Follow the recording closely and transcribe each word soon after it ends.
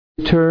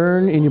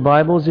Turn in your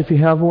Bibles, if you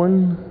have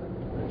one,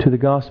 to the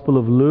Gospel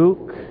of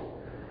Luke,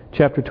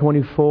 chapter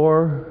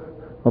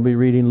 24. I'll be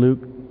reading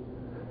Luke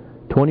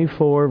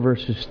 24,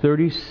 verses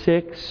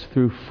 36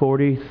 through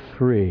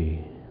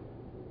 43.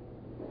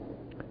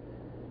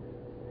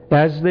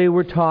 As they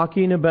were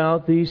talking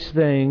about these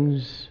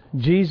things,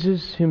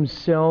 Jesus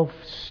Himself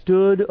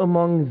stood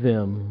among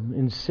them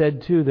and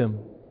said to them,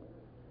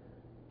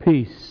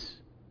 "Peace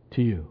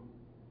to you."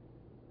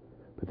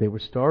 But they were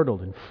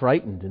startled and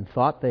frightened and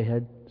thought they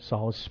had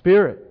saw a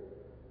spirit.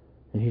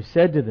 And He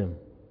said to them,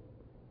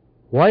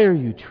 "Why are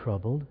you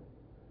troubled?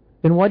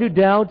 And why do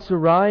doubts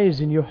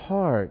arise in your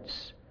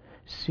hearts?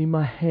 See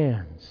my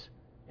hands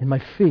and my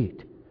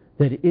feet,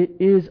 that it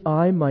is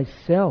I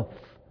myself.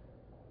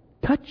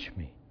 Touch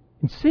me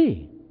and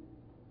see.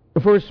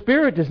 For a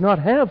spirit does not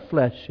have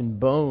flesh and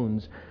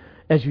bones,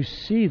 as you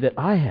see that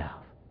I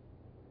have."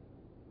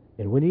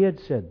 And when He had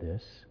said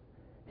this,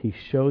 He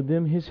showed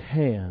them His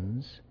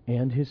hands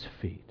and His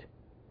feet.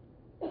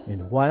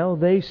 And while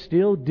they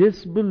still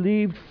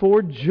disbelieved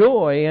for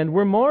joy and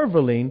were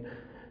marveling,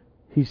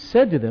 He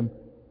said to them,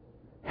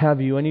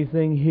 "Have you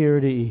anything here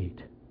to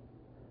eat?"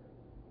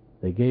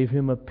 They gave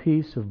Him a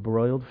piece of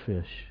broiled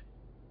fish,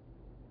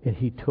 and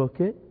He took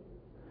it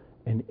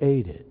and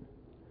ate it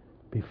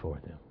before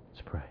them.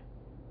 Let's pray.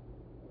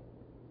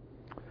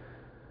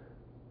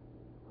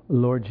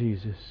 Lord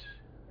Jesus,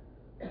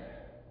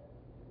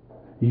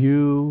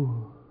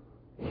 You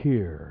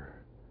hear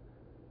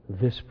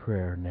this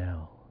prayer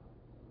now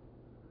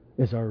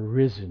as our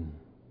risen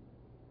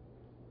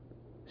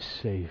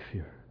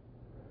Savior.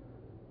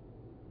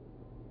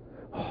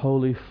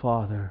 Holy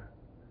Father,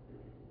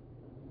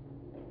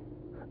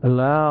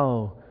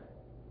 allow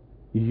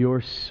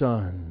Your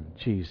Son,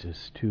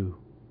 Jesus, to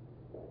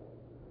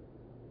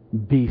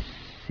be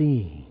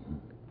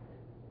seen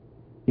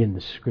in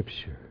the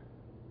Scripture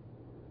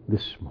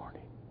this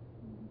morning.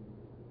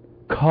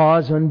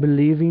 Cause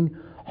unbelieving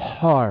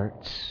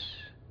hearts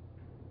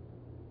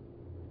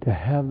to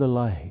have the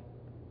light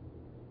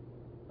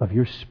of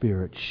Your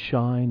Spirit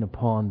shine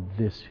upon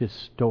this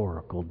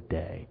historical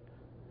day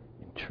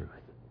in truth,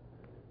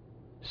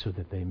 so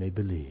that they may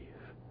believe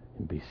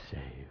and be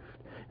saved.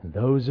 And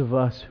those of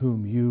us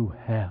whom You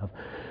have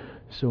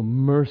so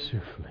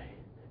mercifully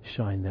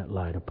shine that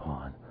light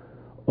upon,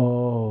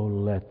 oh,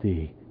 let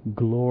the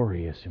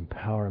glorious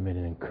empowerment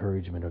and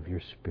encouragement of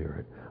Your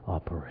Spirit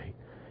operate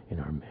in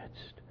our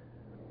midst,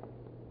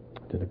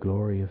 to the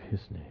glory of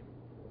His name.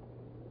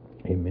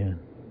 Amen.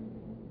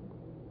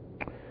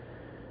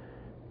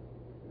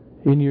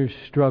 In your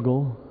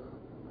struggle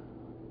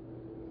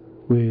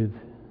with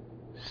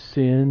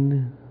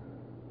sin,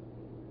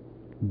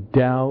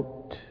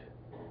 doubt,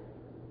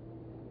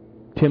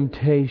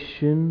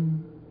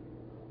 temptation,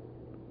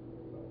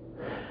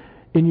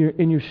 in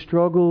your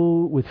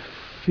struggle with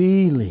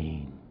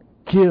feeling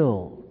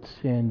guilt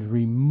and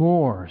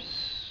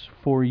remorse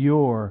for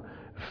your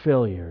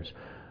failures,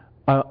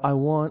 I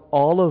want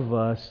all of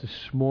us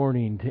this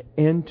morning to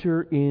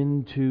enter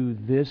into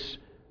this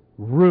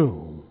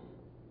room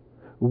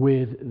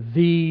with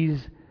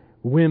these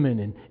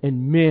women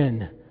and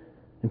men,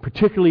 and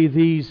particularly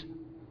these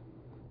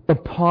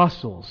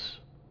apostles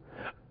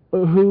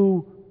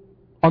who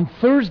on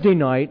Thursday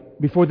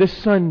night before this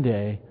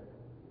Sunday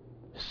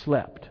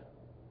slept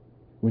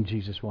when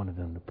Jesus wanted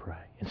them to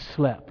pray, and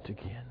slept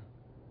again.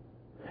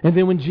 And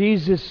then when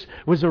Jesus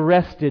was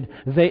arrested,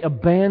 they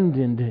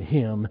abandoned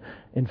Him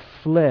and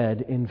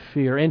fled in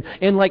fear.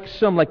 And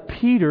like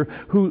Peter,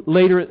 who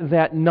later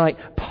that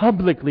night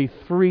publicly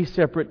 3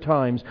 separate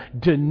times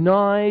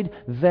denied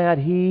that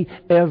he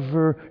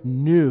ever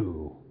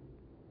knew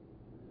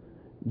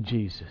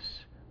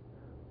Jesus.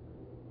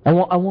 I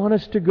want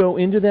us to go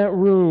into that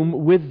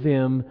room with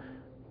them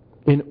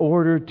in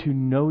order to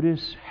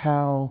notice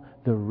how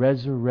the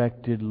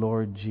resurrected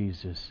Lord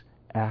Jesus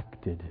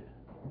acted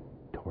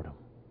toward them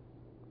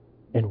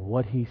and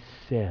what He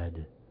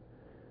said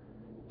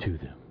to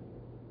them.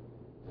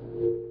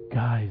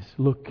 Guys,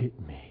 look at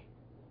me.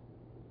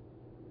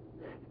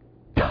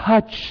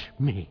 Touch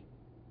me.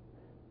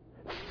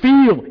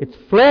 Feel. It's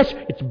flesh,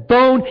 it's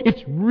bone,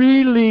 it's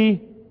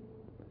really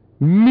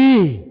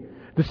me.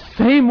 The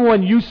same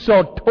one you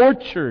saw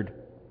tortured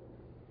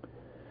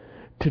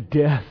to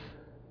death.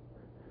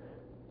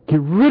 Get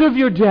rid of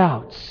your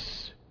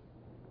doubts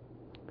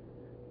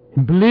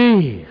and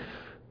believe.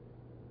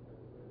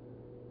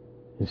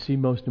 And see,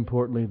 most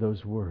importantly,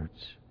 those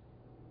words.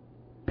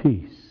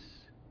 Peace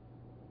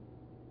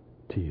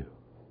to you.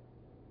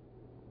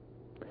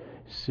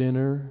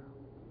 Sinner,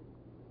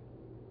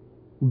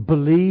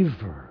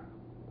 believer,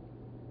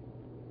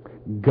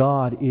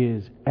 God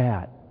is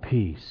at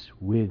peace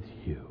with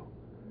you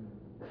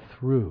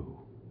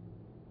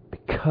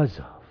because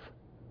of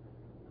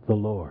the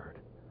Lord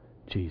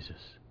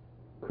Jesus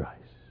Christ.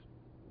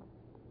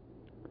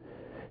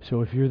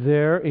 So if you're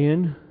there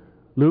in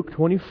Luke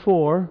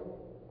 24,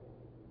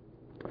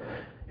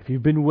 if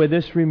you've been with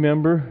us,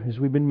 remember, as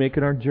we've been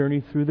making our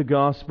journey through the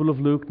Gospel of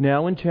Luke,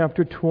 now in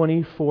chapter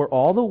 24,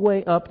 all the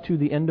way up to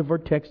the end of our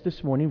text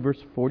this morning,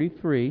 verse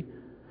 43,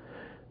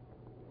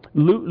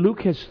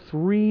 Luke has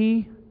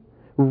 3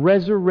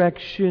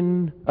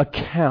 resurrection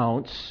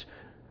accounts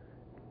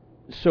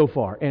so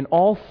far. And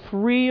all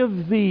 3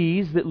 of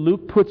these that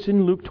Luke puts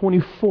in Luke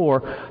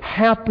 24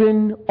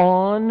 happen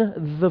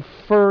on the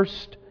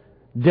first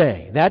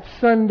day. That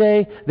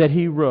Sunday that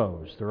He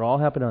rose. They're all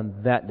happened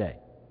on that day.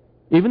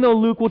 Even though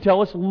Luke will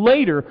tell us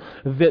later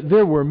that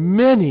there were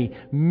many,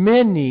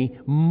 many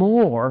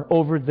more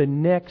over the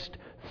next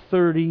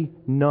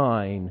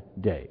 39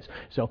 days.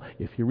 So,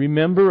 if you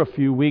remember a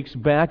few weeks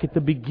back at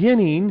the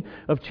beginning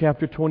of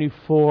chapter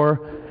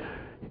 24,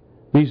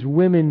 these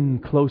women,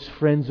 close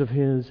friends of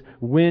His,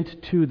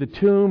 went to the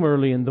tomb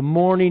early in the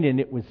morning and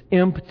it was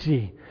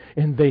empty.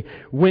 And they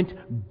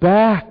went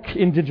back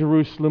into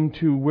Jerusalem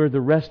to where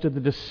the rest of the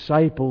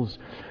disciples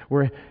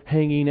were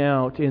hanging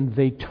out. And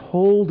they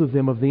told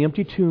them of the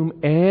empty tomb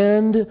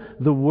and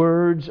the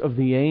words of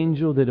the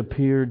angel that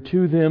appeared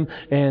to them.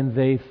 And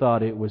they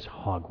thought it was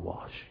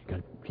hogwash.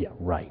 Yeah,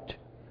 right.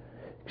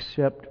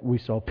 Except we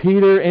saw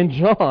Peter and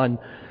John,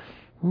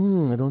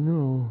 I don't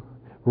know,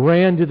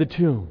 ran to the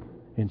tomb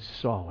and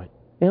saw it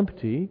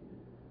empty.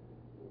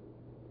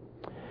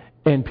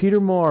 And Peter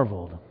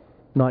marveled,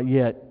 not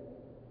yet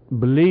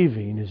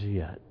believing as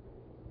yet.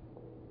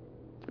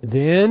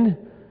 Then,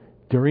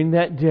 during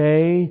that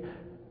day,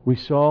 we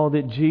saw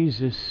that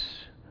Jesus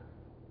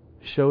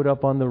showed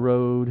up on the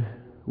road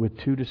with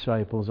 2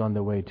 disciples on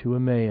the way to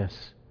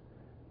Emmaus.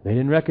 They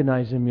didn't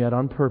recognize Him yet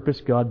on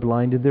purpose. God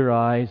blinded their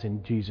eyes,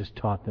 and Jesus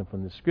taught them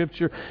from the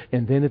Scripture.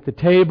 And then at the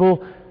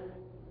table,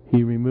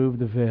 He removed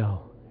the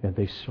veil, and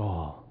they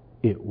saw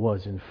it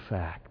was in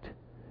fact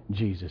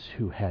Jesus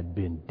who had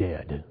been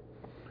dead.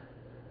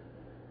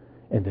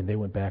 And then they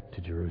went back to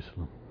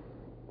Jerusalem.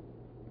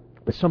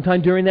 But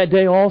sometime during that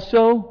day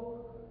also,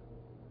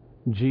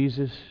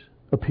 Jesus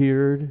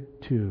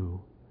appeared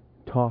to,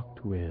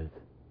 talked with,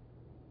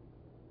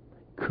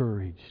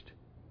 encouraged,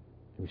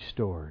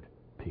 restored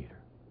Peter.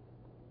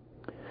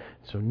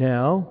 So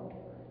now,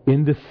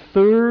 in the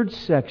 3rd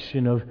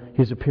section of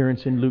His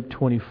appearance in Luke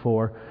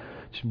 24,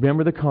 just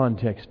remember the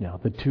context now.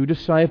 The 2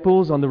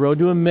 disciples on the road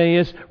to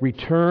Emmaus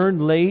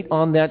returned late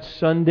on that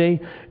Sunday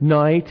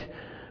night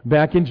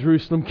back in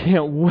Jerusalem.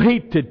 Can't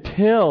wait to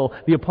tell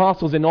the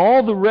apostles and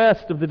all the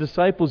rest of the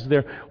disciples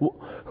there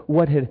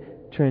what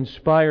had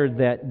transpired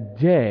that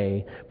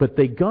day. But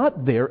they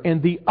got there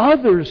and the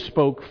others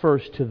spoke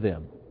first to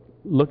them.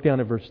 Look down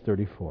at verse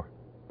 34.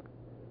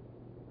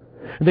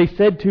 They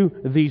said to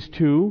these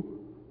 2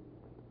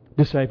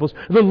 disciples,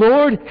 "The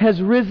Lord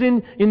has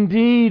risen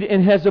indeed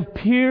and has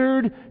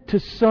appeared to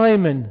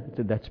Simon." I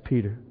said, that's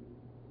Peter.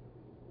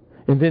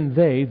 And then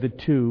they, the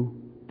 2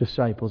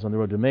 disciples on the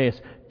road to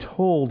Emmaus,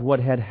 told what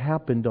had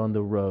happened on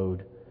the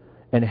road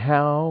and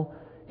how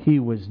He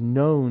was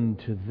known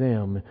to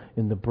them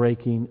in the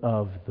breaking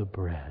of the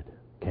bread.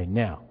 Okay,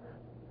 now,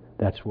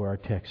 that's where our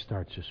text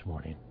starts this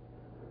morning.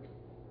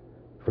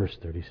 Verse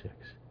 36.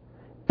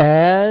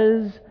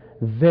 As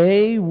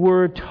they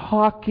were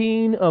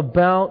talking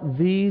about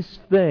these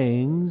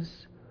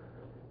things,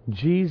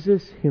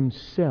 Jesus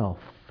Himself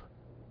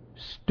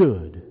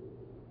stood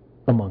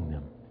among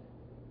them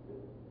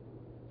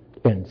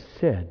and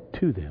said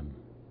to them,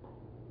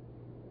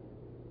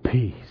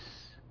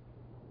 "Peace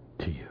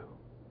to you."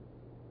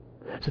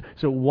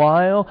 So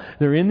while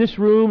they're in this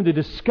room, they're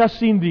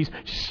discussing these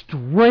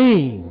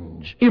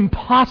strange,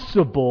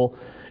 impossible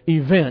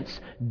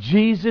events,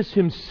 Jesus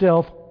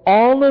Himself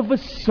all of a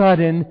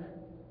sudden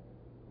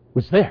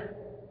was there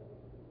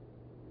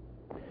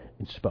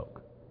and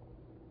spoke.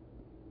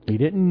 He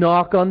didn't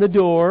knock on the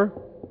door,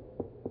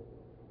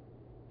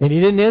 and He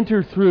didn't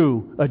enter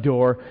through a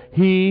door.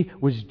 He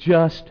was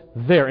just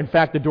there. In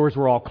fact, the doors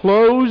were all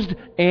closed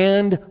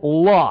and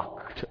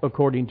locked,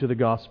 according to the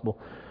Gospel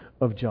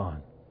of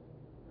John.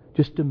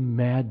 Just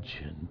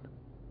imagine.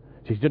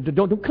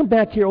 Don't come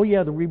back here. Oh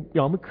yeah,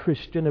 I'm a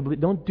Christian. I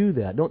believe. Don't do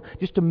that. Don't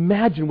just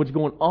imagine what's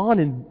going on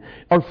in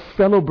our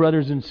fellow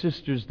brothers and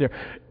sisters there.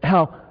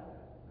 How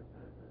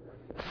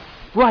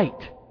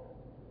fright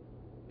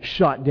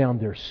shot down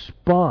their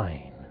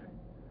spine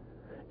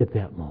at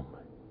that moment.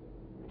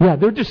 Yeah,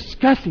 they're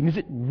discussing, is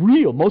it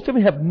real? Most of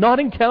them have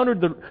not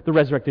encountered the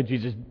resurrected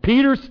Jesus.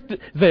 Peter's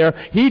there.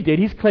 He did.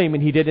 He's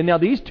claiming he did. And now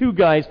these 2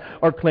 guys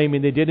are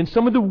claiming they did. And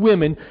some of the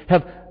women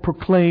have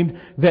proclaimed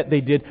that they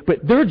did.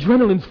 But their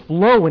adrenaline's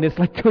flowing. It's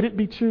like, could it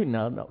be true?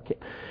 No, okay.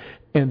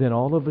 And then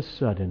all of a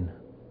sudden,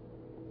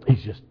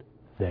 He's just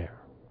there.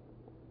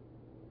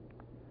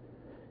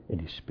 And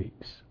He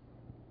speaks.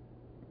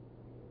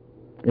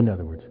 In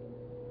other words,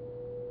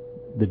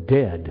 the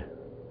dead,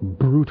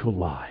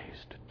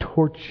 brutalized,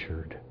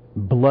 tortured,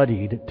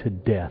 bloodied to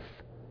death,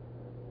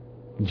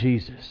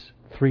 Jesus,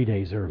 3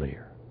 days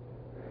earlier,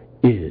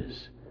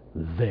 is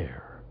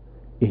there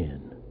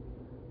in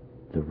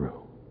the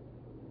room.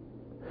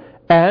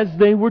 As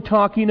they were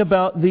talking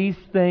about these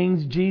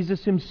things,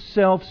 Jesus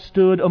Himself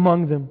stood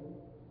among them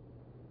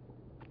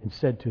and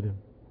said to them,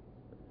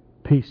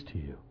 "Peace to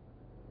you."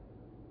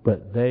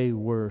 But they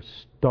were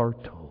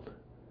startled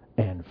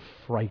and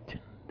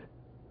frightened,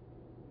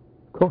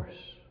 of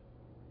course,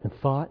 and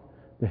thought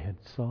they had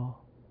saw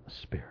a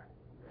spirit.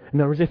 In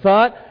other words, they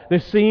thought they're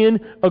seeing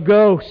a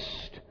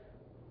ghost.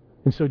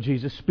 And so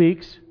Jesus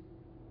speaks,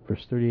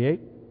 verse 38,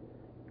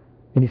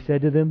 and He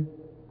said to them,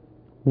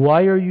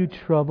 "Why are you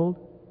troubled?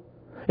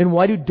 And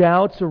why do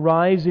doubts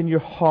arise in your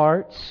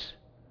hearts?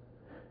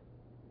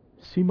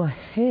 See my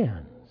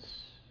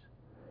hands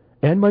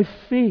and my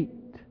feet,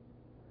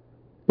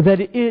 that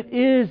it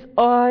is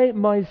I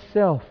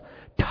myself.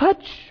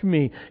 Touch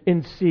me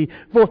and see.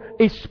 For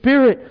a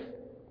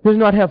spirit does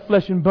not have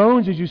flesh and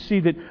bones, as you see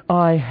that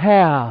I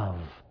have."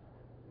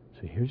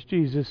 So here's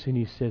Jesus, and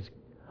He says,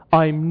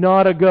 I'm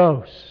not a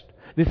ghost.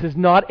 This is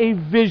not a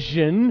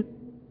vision.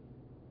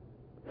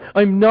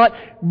 I'm not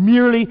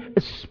merely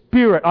a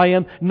spirit. I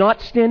am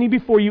not standing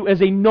before you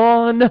as a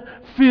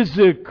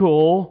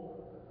non-physical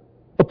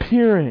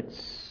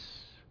appearance.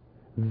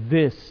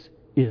 This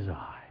is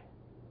I.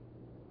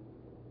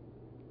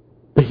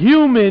 The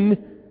human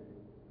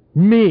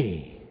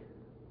me.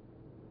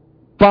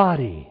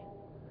 Body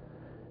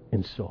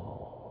and soul.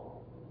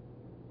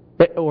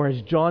 Or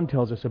as John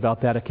tells us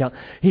about that account,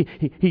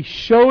 he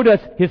showed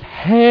us His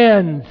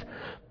hands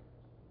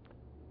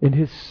and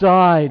His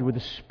side where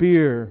the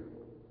spear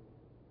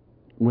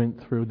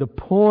went through. The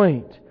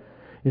point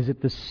is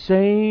that the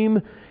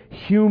same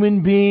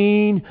human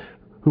being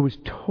who was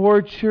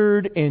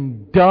tortured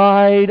and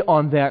died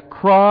on that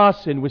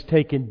cross and was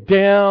taken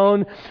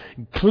down,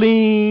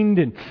 cleaned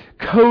and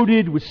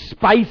coated with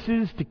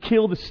spices to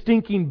kill the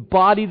stinking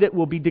body that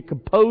will be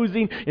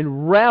decomposing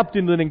and wrapped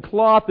in linen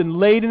cloth and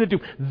laid in the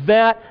tomb.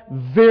 That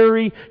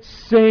very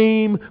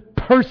same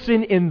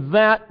person in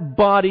that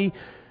body,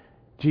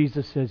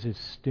 Jesus says, is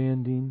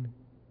standing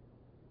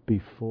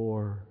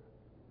before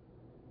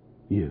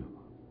you.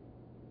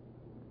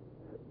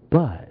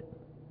 But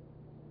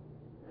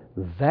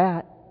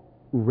that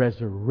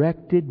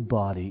resurrected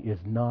body is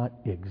not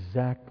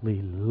exactly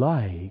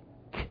like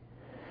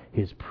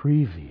His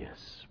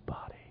previous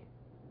body.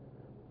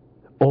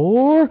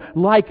 Or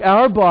like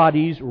our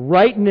bodies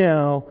right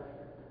now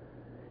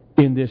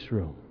in this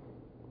room.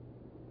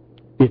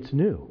 It's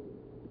new.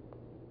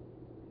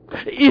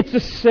 It's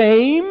the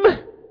same,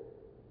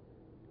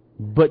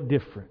 but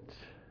different.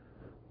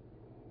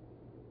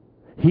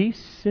 He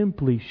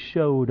simply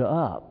showed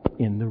up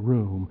in the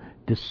room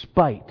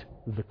despite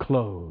the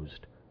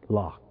closed,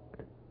 locked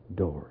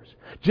doors.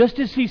 Just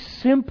as He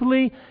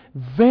simply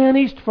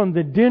vanished from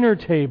the dinner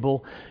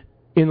table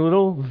in the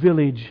little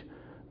village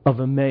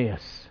of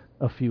Emmaus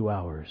a few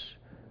hours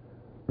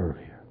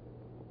earlier.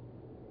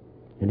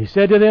 And He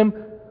said to them,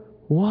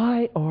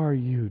 "Why are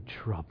you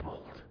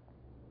troubled?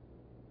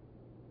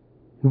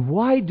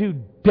 Why do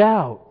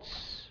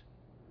doubts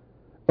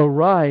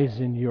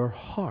arise in your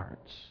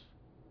hearts?"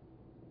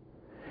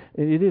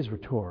 It is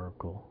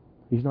rhetorical.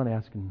 He's not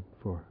asking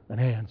for an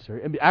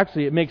answer.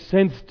 Actually, it makes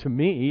sense to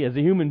me as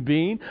a human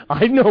being.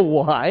 I know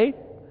why.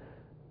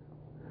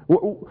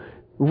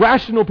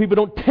 Rational people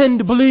don't tend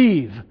to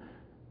believe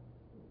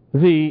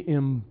the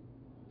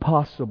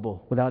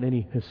impossible without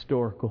any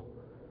historical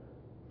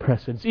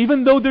precedence.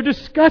 Even though they're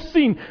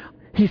discussing,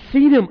 he's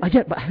seen Him.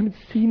 But I haven't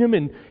seen Him,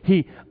 and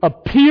He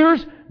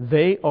appears.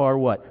 They are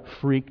what?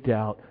 Freaked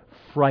out,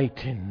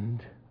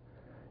 frightened.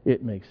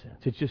 It makes sense.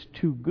 It's just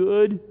too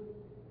good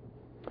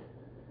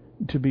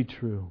to be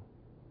true.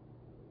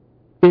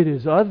 It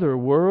is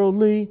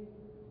otherworldly.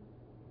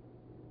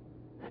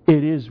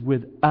 It is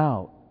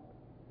without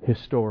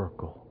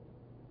historical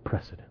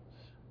precedence.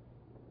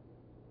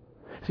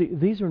 See,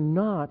 these are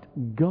not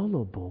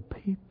gullible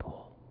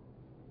people.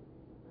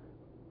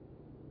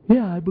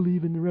 Yeah, I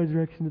believe in the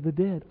resurrection of the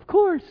dead. Of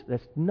course, they're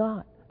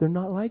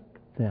not like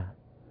that.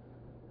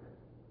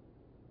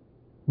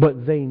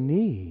 But they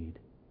need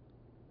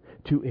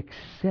to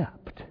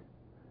accept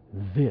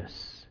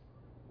this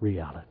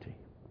reality.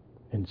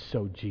 And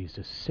so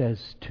Jesus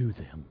says to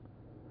them,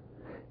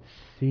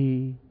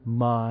 "See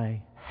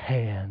my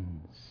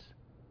hands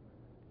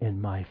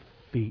and my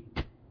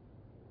feet.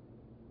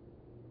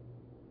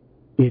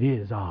 It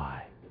is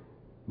I,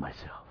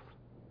 myself.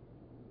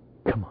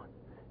 Come on.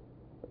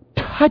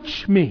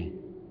 Touch me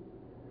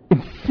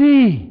and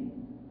see."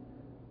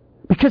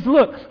 Because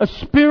look, a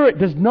spirit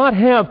does not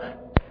have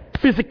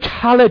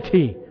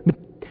physicality.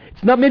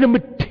 It's not made of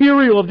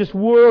material of this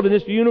world and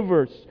this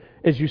universe,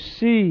 as you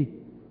see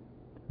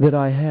that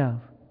I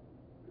have.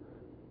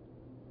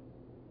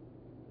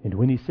 And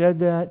when He said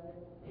that,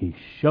 He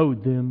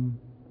showed them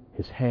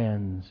His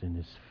hands and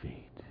His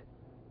feet.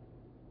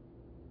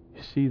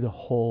 You see the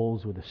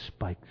holes where the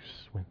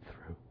spikes went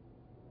through.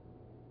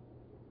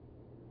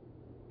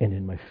 And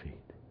in my feet.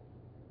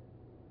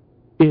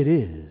 It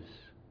is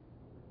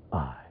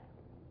I.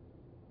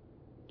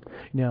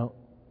 Now,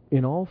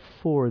 in all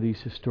four of these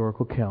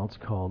historical accounts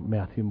called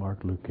Matthew,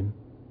 Mark, Luke, and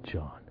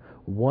John,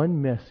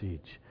 one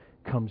message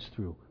comes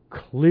through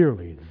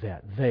clearly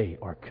that they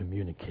are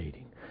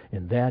communicating.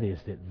 And that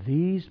is that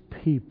these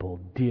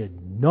people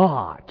did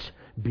not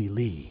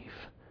believe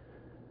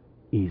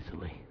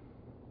easily.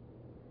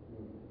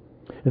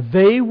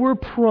 They were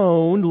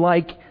prone,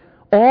 like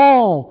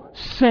all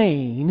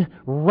sane,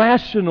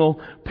 rational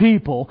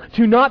people,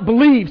 to not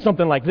believe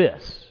something like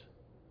this.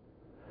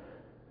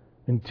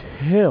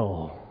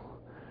 until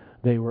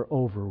they were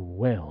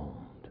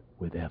overwhelmed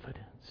with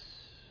evidence.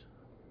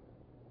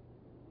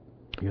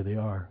 Here they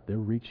are. They're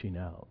reaching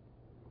out.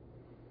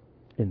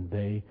 And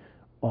they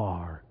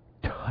are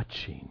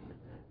touching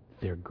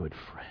their good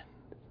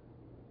friend,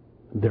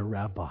 their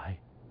rabbi,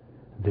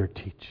 their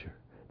teacher.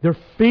 They're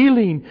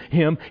feeling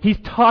him. He's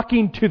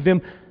talking to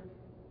them.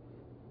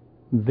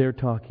 They're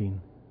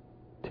talking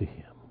to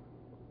him.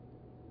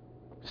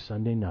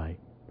 Sunday night,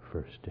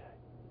 first day.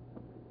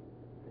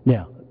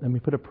 Now, let me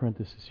put a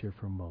parenthesis here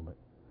for a moment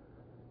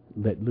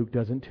that Luke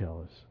doesn't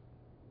tell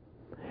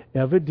us.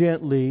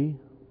 Evidently,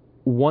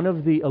 one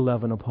of the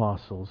 11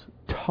 apostles,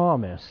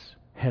 Thomas,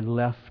 had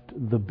left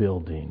the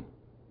building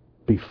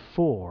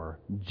before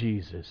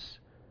Jesus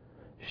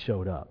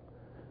showed up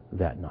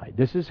that night.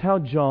 This is how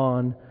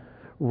John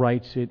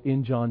writes it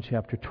in John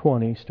chapter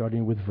 20,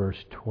 starting with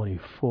verse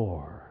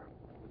 24.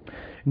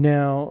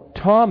 Now,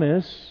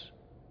 Thomas,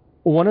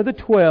 one of the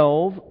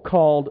 12,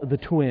 called the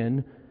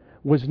twin,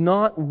 was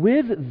not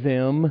with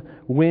them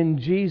when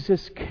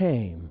Jesus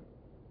came.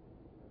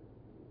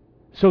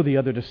 So the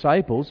other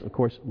disciples, of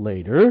course,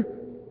 later,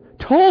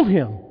 told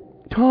him,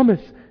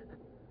 Thomas,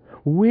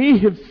 we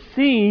have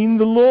seen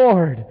the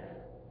Lord.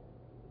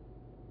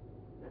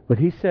 But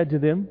he said to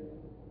them,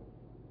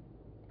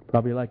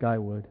 probably like I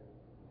would,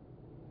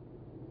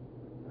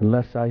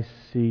 unless I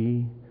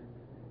see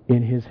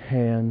in his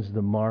hands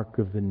the mark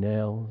of the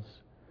nails,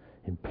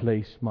 and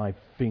place my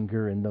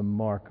finger in the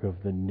mark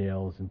of the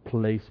nails, and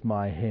place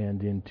my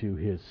hand into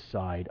his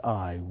side,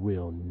 I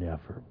will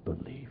never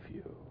believe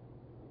you.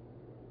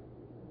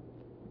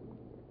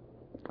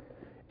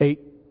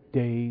 8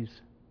 days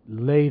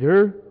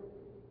later,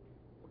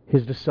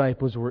 his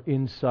disciples were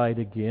inside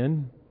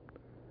again,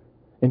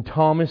 and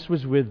Thomas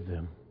was with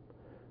them.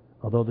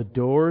 Although the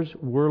doors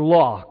were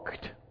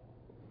locked,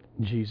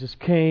 Jesus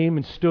came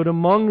and stood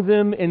among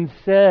them and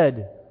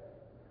said,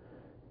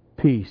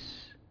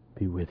 Peace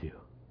be with you.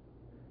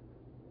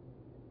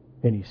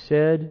 And he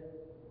said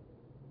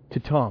to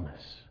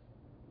Thomas,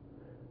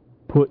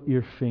 Put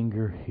your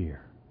finger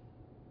here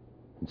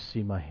and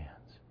see my hands.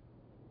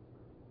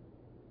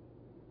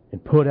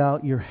 And put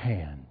out your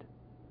hand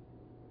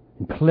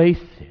and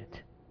place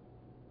it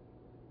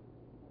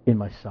in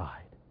my side.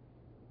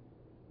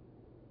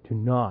 Do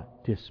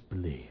not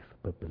disbelieve,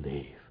 but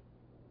believe.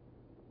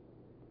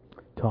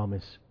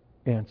 Thomas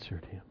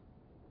answered him,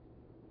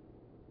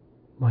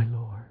 My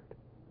Lord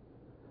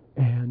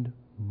and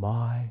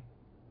my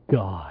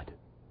God.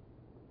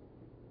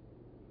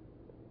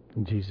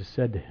 And Jesus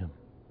said to him,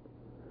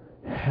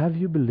 Have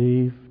you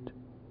believed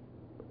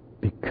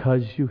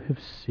because you have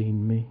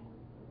seen me?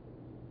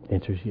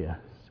 Answer is yes.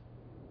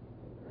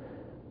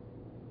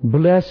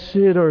 Blessed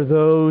are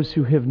those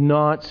who have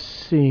not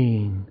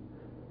seen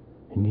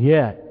and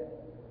yet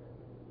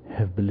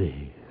have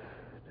believed.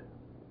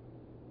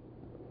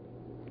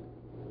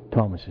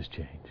 Thomas has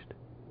changed.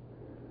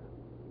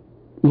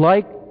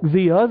 Like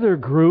the other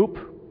group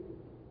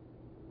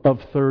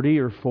of 30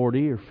 or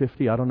 40 or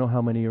 50, I don't know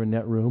how many are in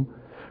that room,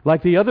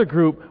 like the other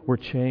group were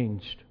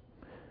changed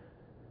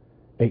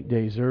 8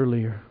 days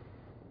earlier.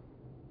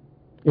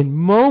 In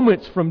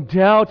moments from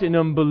doubt and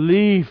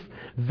unbelief,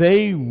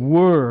 they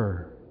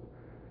were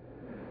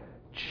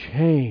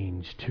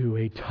changed to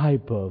a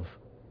type of,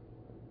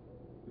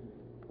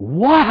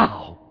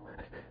 wow!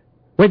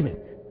 Wait a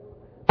minute.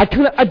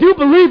 I do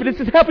believe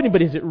this is happening,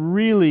 but is it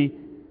really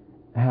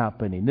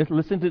happening?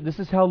 Listen to this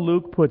is how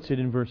Luke puts it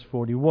in verse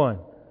 41.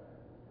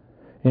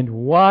 And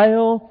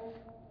while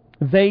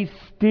they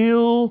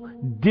still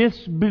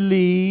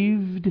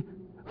disbelieved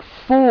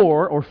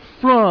for or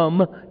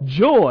from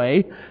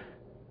joy,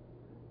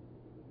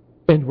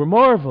 and were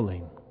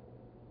marveling.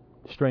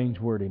 Strange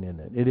wording in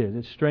it. It is.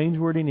 It's strange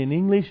wording in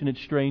English and it's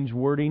strange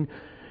wording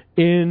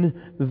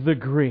in the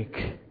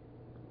Greek.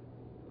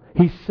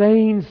 He's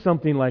saying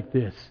something like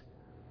this.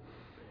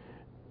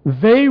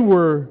 They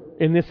were,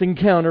 in this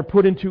encounter,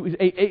 put into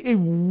a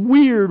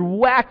weird,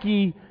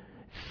 wacky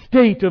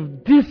state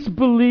of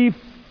disbelief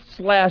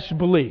 /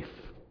 belief.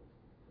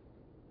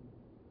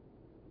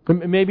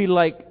 Maybe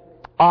like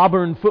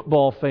Auburn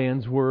football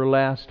fans were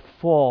last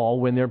fall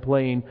when they're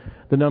playing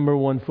the number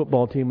one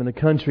football team in the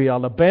country,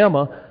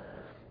 Alabama.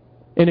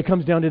 And it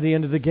comes down to the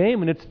end of the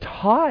game and it's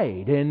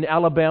tied. And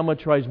Alabama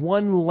tries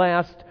one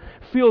last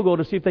field goal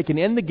to see if they can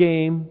end the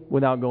game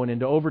without going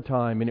into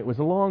overtime. And it was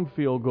a long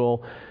field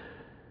goal.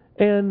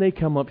 And they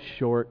come up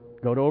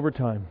short, go to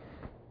overtime.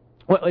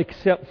 Well,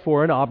 except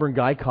for an Auburn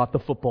guy caught the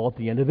football at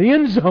the end of the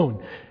end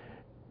zone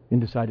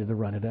and decided to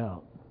run it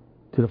out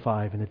to the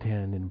 5 and the 10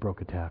 and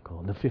broke a tackle.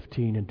 And the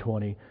 15 and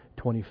 20,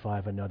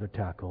 25, another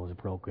tackle is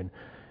broken.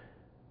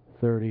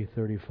 30,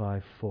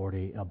 35,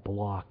 40, a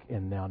block,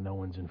 and now no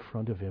one's in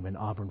front of him. And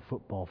Auburn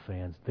football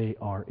fans, they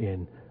are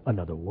in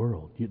another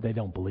world. They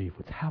don't believe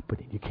what's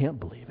happening. You can't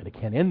believe it. It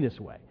can't end this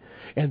way.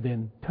 And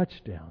then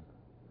touchdown.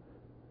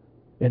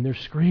 And they're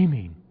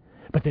screaming.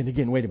 But then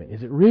again, wait a minute.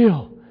 Is it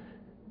real?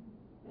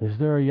 Is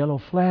there a yellow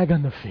flag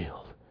on the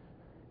field?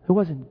 It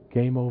wasn't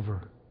game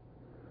over.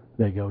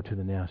 They go to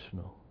the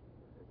national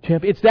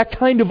It's that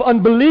kind of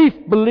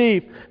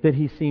belief that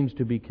he seems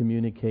to be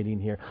communicating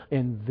here.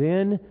 And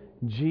then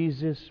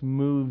Jesus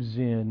moves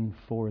in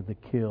for the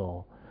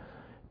kill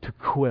to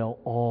quell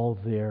all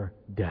their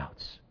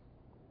doubts.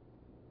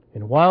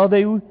 And while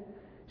they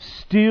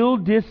still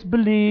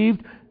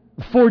disbelieved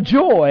for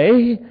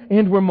joy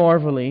and were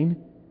marveling,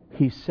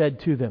 he said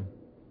to them,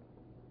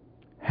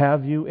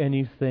 "Have you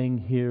anything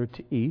here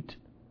to eat?"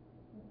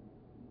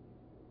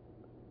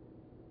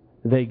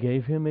 They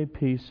gave him a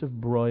piece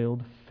of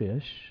broiled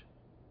fish,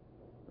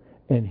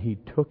 and he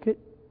took it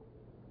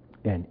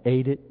and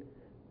ate it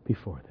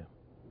before them.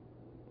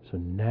 So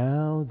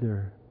now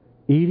they're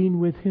eating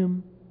with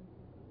him,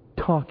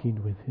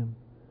 talking with him.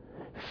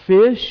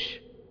 Fish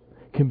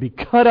can be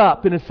cut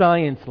up in a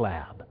science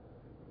lab.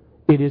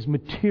 It is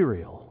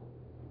material.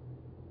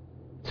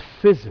 It's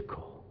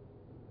physical.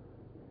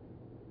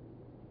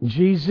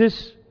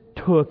 Jesus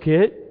took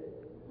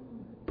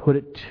it, put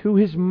it to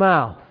his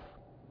mouth,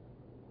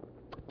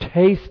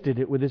 tasted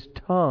it with his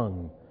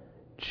tongue,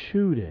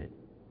 chewed it,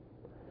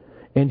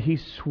 and he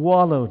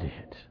swallowed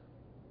it.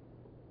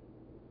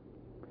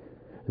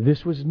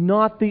 This was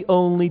not the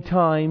only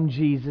time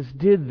Jesus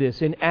did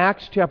this. In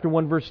Acts chapter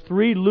 1 verse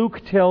 3,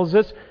 Luke tells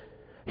us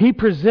he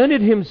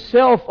presented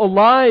himself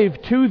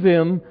alive to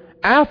them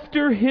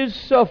after his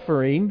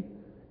suffering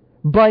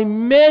by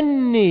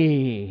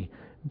many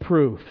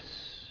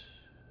proofs,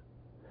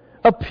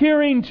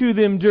 appearing to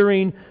them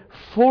during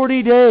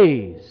 40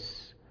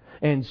 days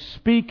and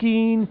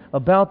speaking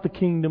about the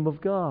kingdom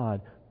of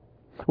God.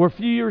 Or a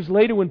few years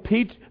later when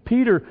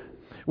Peter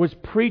was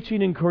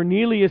preaching in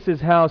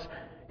Cornelius' house,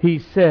 he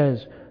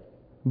says,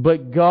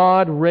 "But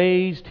God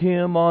raised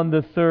him on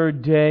the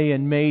third day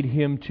and made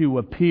him to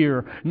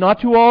appear,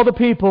 not to all the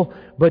people,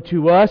 but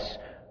to us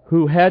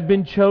who had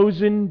been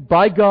chosen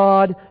by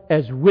God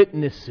as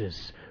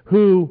witnesses,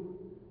 who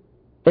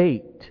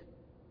ate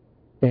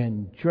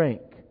and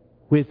drank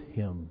with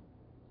him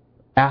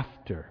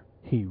after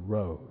he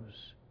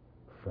rose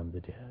from the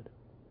dead."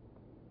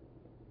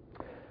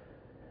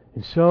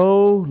 And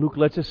so Luke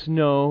lets us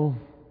know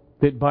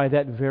that by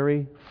that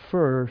very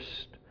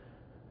first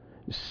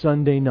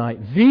Sunday night,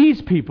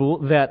 these people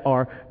that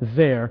are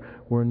there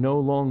were no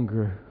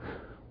longer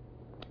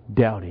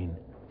doubting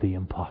the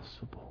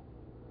impossible,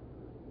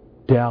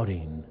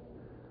 doubting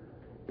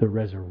the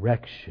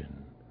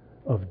resurrection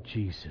of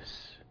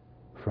Jesus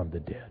from the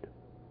dead.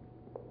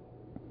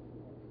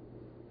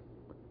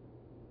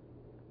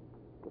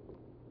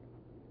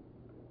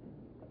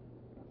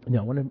 Now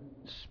I want to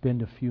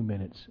spend a few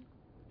minutes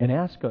and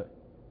ask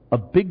a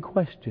big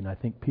question I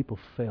think people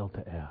fail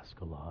to ask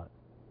a lot.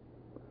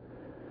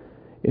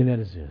 And that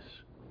is this: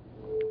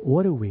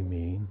 what do we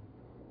mean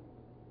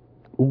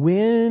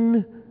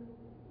when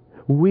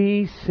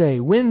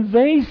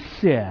they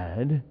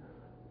said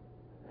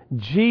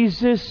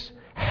Jesus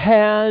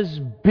has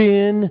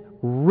been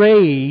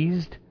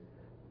raised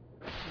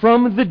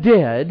from the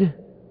dead?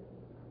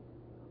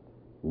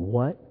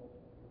 What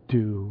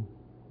do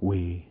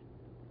we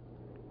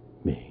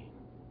mean?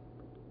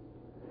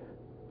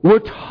 We're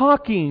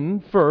talking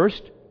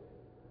first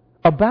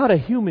about a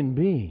human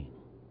being.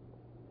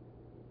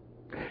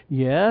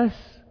 Yes,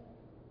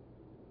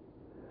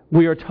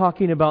 we are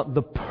talking about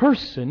the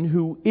person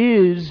who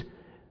is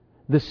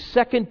the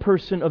second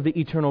person of the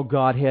eternal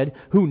Godhead,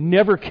 who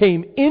never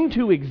came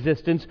into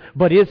existence,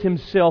 but is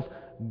himself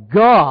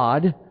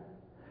God.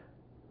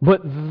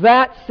 But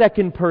that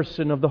second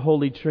person of the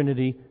Holy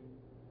Trinity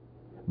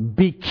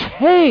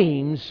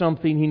became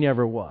something he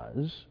never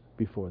was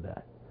before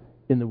that,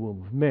 in the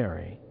womb of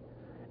Mary,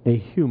 a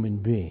human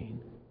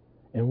being.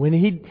 And when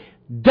he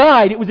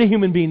died, it was a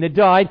human being that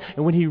died.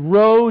 And when he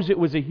rose, it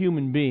was a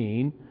human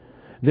being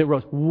that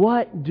rose.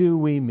 What do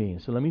we mean?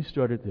 So let me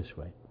start it this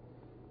way.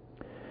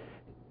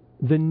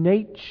 The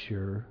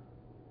nature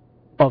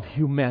of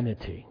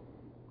humanity.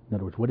 In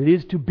other words, what it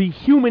is to be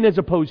human as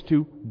opposed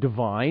to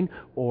divine,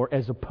 or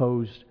as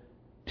opposed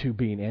to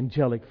being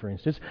angelic, for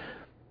instance.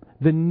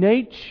 The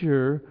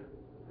nature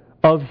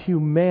of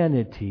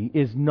humanity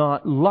is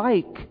not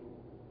like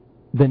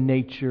the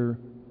nature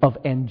of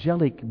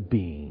angelic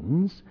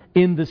beings,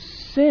 in the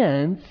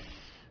sense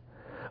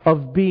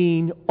of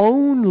being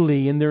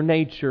only in their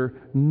nature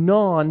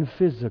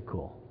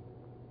non-physical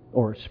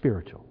or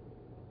spiritual,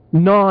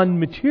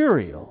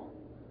 non-material.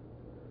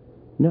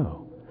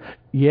 No.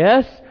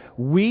 Yes,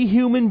 we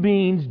human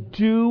beings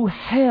do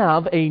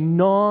have a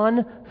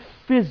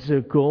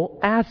non-physical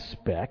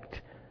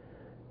aspect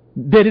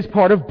that is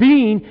part of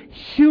being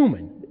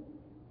human,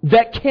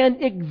 that can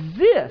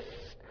exist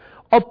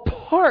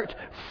apart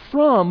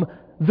from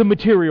the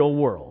material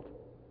world,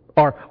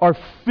 our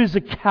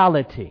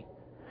physicality.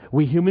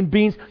 We human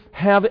beings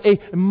have a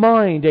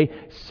mind, a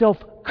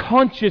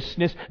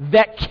self-consciousness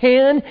that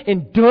can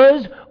and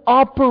does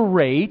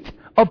operate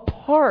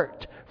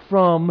apart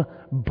from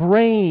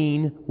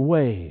brain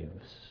waves.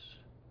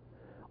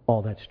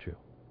 All that's true.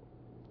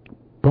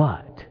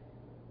 But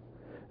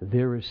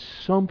there is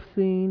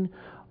something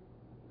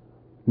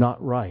not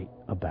right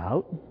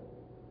about,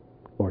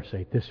 or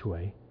say it this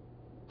way,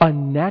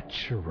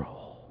 unnatural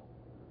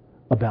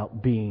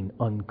about being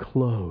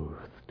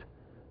unclothed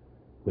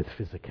with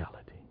physicality.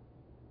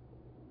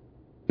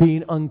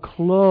 Being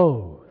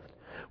unclothed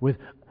with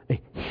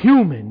a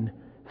human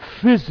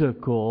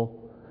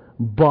physical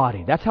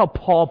body. That's how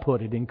Paul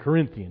put it in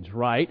Corinthians,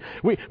 right?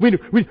 We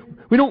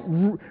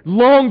don't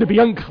long to be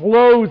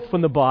unclothed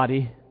from the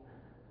body,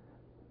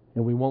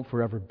 and we won't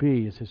forever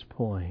be, is his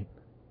point.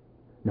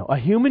 No, a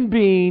human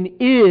being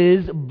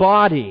is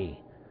body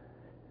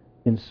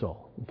and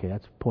soul. Okay,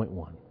 that's point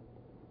one.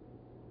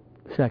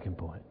 Second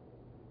point.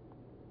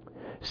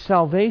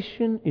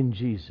 Salvation in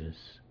Jesus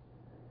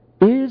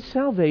is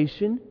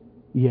salvation,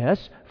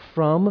 yes,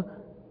 from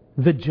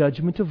the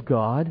judgment of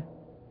God,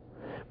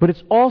 but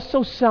it's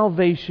also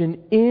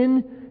salvation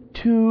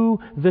into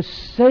the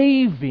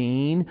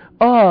saving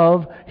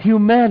of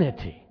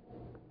humanity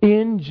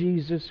in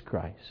Jesus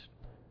Christ,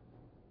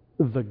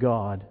 the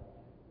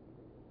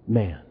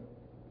God-man.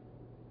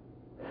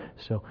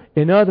 So,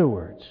 in other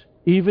words,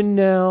 even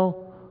now,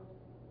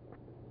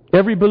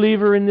 every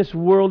believer in this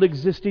world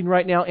existing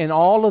right now, and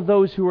all of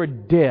those who are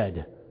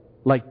dead,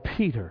 like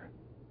Peter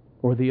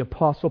or the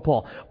Apostle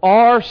Paul,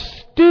 are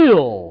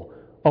still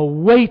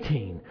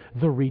awaiting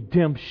the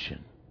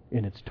redemption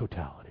in its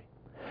totality.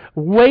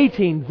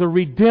 Waiting the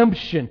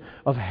redemption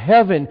of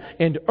heaven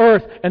and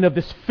earth and of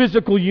this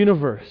physical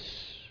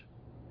universe.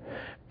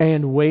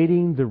 And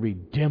waiting the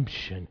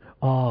redemption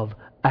of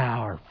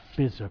our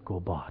physical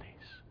bodies.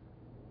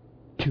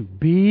 To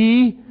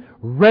be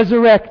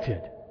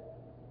resurrected.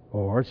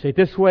 Or, say it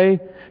this way,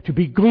 to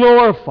be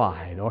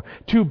glorified, or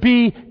to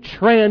be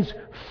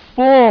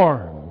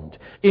transformed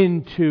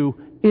into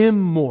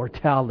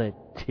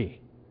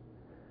immortality.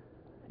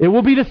 It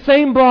will be the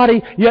same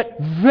body, yet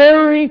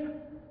very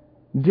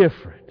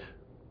different.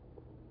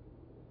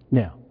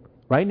 Now,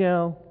 right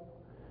now,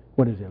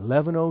 what is it,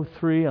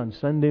 11:03 on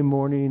Sunday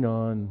morning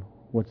on,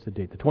 what's the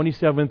date? The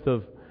 27th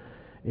of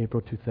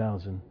April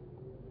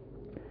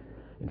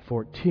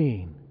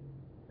 2014.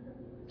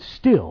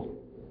 Still,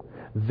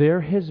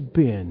 there has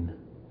been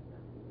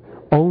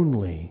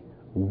only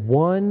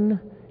one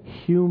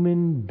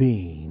human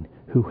being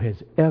who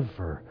has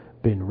ever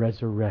been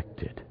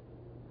resurrected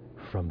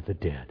from the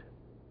dead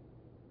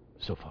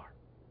so far.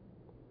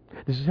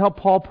 This is how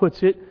Paul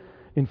puts it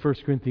in 1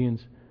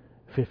 Corinthians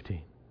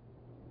 15.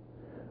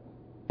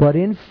 But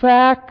in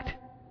fact,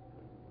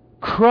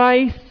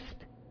 Christ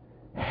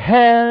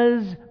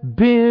has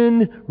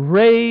been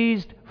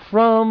raised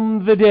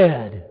from the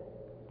dead.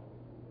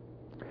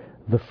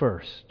 The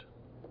first.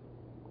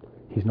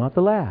 He's not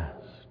the last.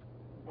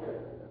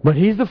 But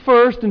He's the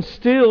first and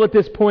still at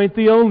this point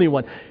the only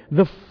one.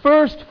 The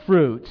first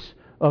fruits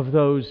of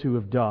those who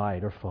have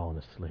died or fallen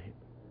asleep.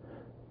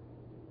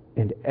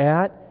 And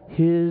at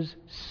His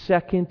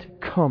second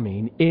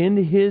coming,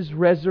 in His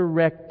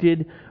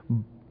resurrected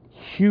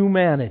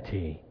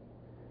humanity,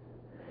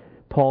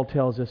 Paul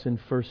tells us in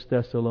 1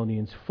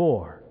 Thessalonians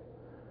 4,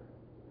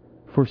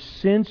 for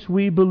since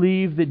we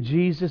believe that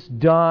Jesus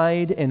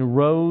died and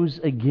rose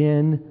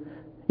again,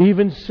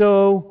 even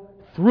so,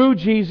 through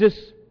Jesus,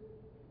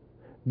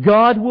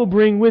 God will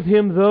bring with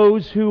Him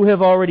those who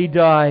have already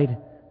died,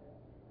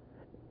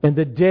 and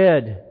the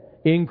dead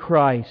in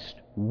Christ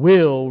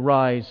will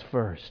rise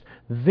first.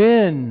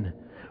 Then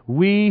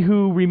we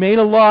who remain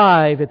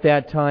alive at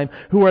that time,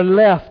 who are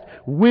left,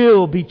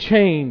 will be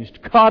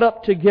changed, caught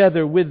up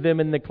together with them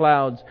in the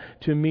clouds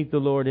to meet the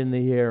Lord in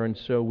the air, and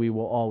so we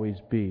will always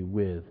be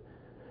with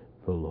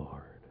the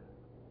Lord.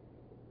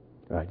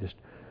 All right, just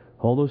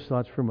hold those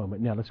thoughts for a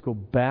moment. Now let's go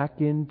back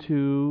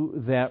into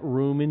that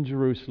room in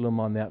Jerusalem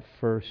on that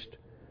first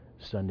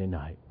Sunday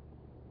night.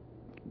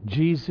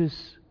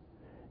 Jesus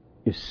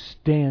is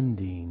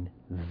standing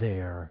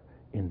there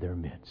in their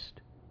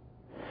midst.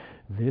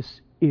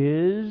 This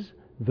is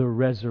the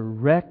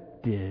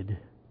resurrected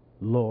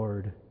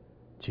Lord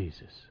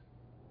Jesus.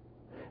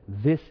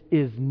 This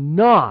is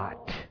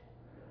not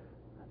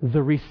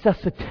the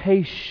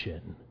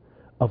resuscitation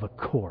of a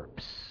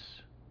corpse.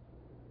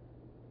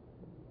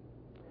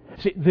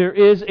 See, there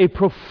is a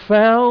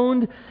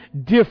profound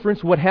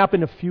difference what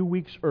happened a few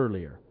weeks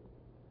earlier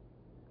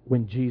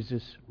when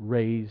Jesus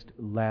raised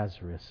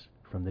Lazarus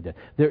from the dead.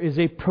 There is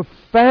a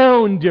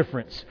profound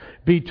difference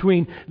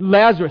between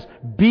Lazarus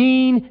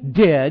being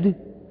dead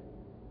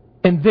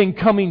and then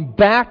coming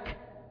back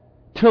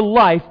to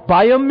life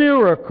by a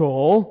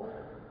miracle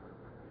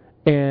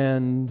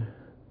and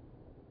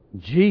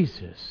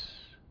Jesus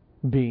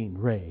being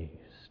raised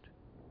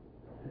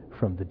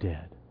from the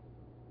dead.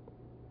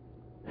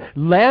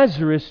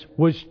 Lazarus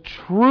was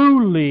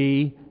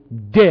truly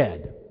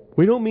dead.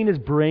 We don't mean his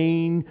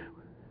brain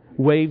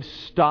waves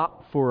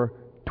stopped for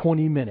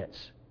 20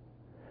 minutes.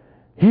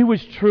 He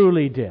was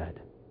truly dead.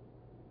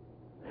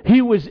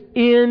 He was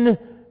in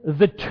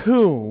the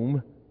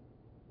tomb,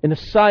 in the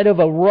side of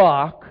a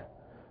rock,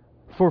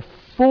 for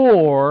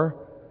 4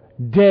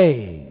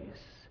 days.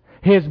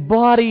 His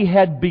body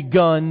had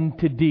begun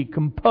to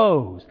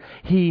decompose.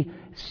 He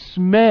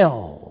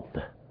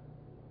smelled.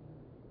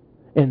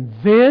 And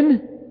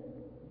then,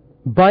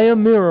 by a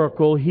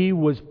miracle, he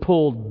was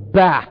pulled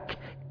back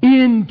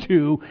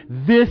into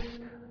this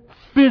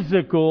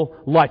physical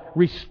life,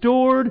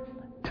 restored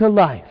to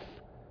life,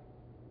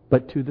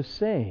 but to the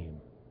same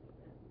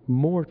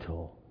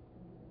mortal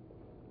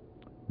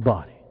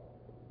body.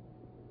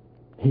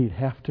 He'd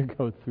have to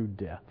go through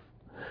death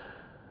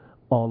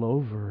all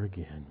over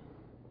again.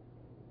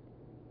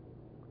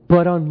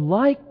 But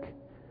unlike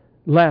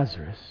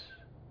Lazarus,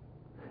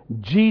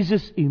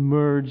 Jesus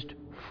emerged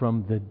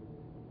from the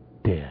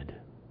dead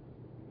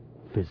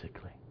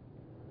physically,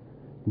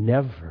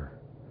 never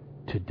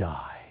to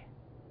die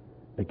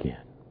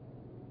again.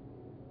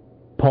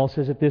 Paul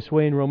says it this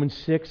way in Romans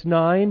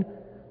 6:9.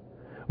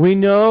 We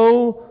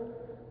know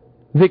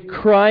that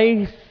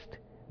Christ,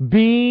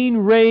 being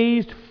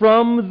raised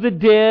from the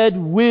dead,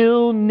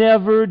 will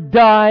never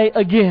die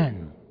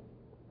again.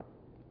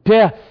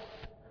 Death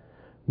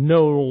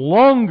no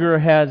longer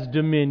has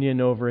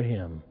dominion over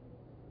him.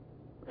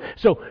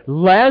 So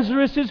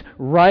Lazarus'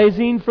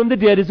 rising from the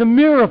dead is a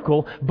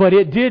miracle, but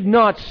it did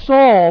not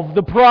solve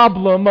the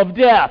problem of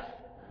death.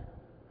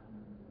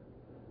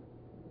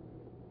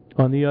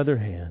 On the other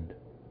hand,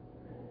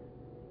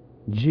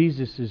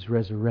 Jesus'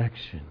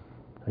 resurrection,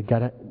 I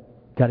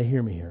gotta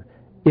hear me here.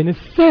 In a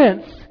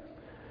sense,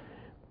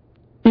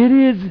 it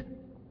is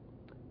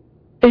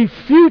a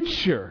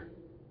future,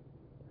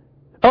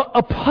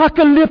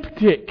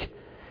 apocalyptic,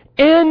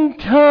 end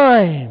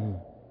time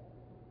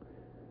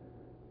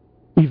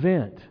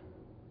event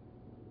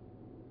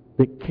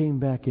that came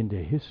back into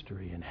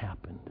history and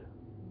happened.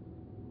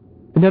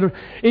 In other words,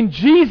 in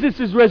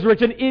Jesus'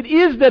 resurrection, it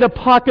is that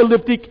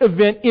apocalyptic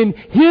event in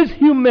His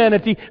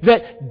humanity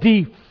that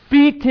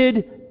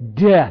defeated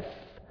death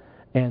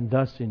and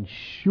thus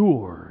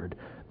ensured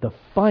the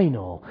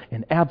final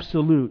and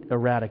absolute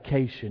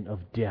eradication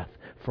of death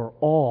for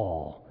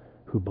all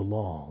who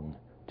belong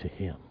to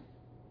Him.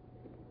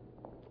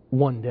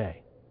 One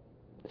day,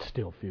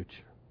 still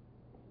future.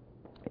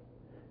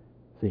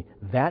 See,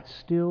 that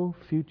still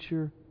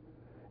future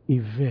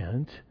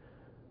event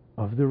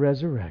of the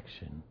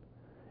resurrection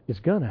is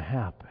going to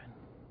happen.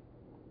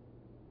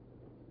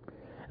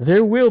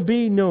 There will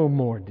be no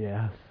more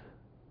death,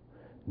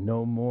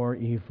 no more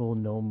evil,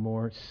 no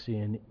more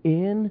sin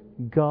in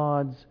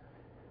God's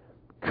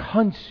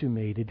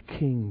consummated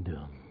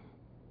kingdom.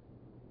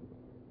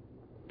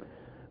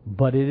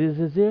 But it is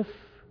as if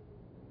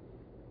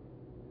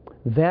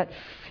that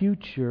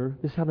future,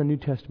 this is how the New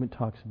Testament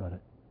talks about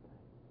it,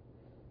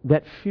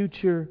 that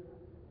future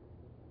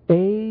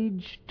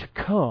age to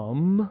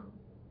come,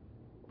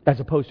 as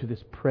opposed to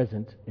this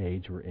present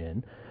age we're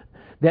in,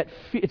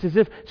 it's as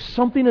if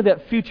something of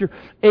that future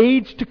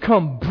age to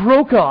come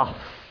broke off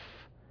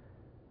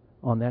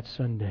on that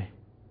Sunday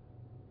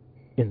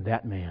in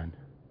that man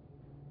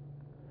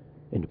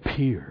and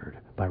appeared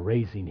by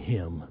raising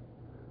Him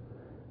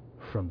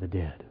from the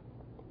dead,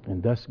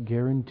 and thus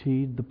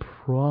guaranteed the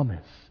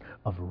promise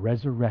of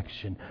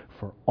resurrection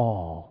for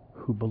all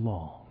who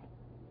belong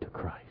to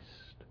Christ.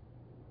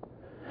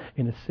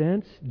 In a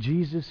sense,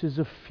 Jesus is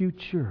a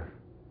future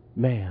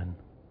man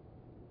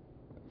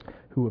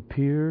who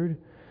appeared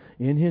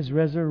in His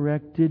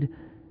resurrected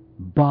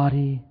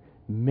body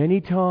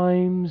many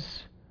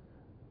times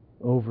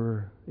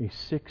over a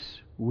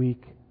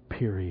 6-week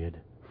period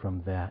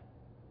from that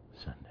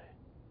Sunday.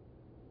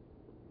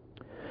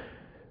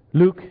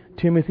 Luke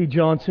Timothy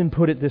Johnson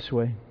put it this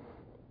way: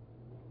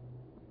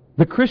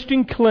 the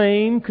Christian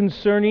claim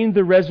concerning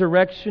the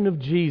resurrection of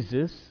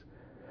Jesus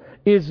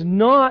is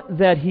not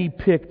that He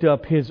picked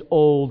up His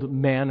old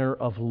manner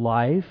of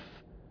life,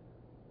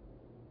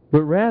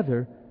 but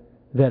rather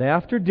that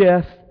after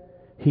death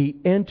He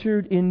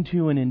entered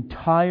into an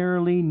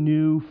entirely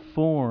new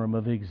form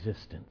of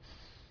existence.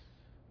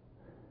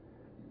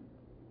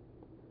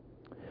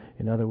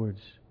 In other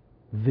words,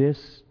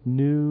 this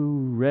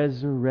new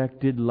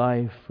resurrected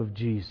life of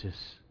Jesus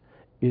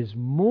is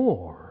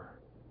more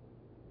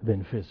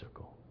than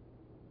physical.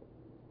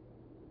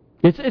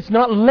 It's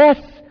not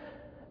less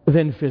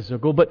than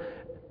physical, but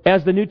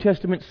as the New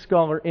Testament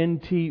scholar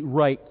N.T.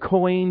 Wright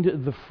coined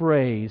the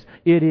phrase,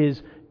 it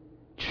is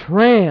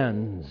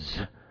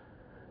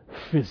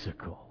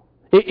trans-physical.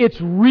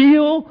 It's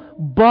real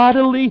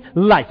bodily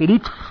life. It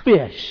eats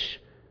fish.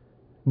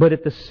 But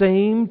at the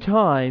same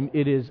time,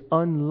 it is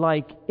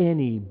unlike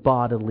any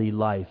bodily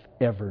life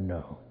ever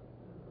known.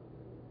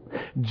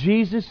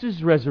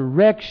 Jesus'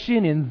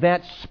 resurrection in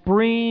that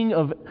spring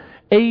of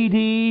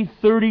AD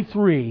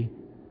 33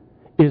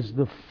 is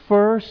the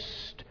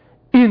first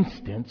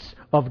instance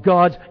of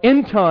God's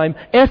end-time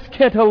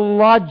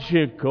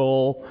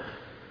eschatological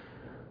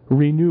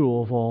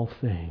renewal of all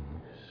things.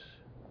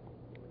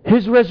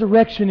 His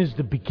resurrection is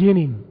the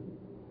beginning.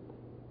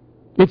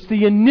 It's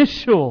the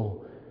initial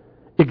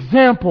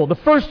example, the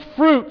first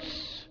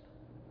fruits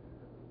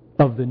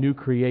of the new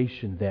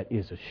creation that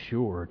is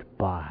assured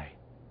by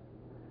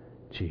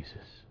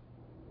Jesus.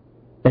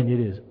 And it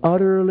is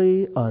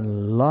utterly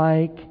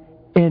unlike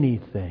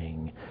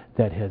anything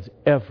that has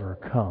ever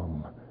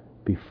come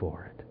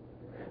before it.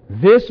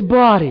 This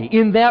body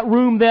in that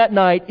room that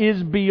night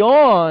is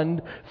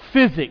beyond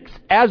physics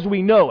as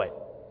we know it.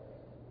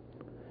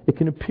 It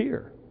can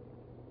appear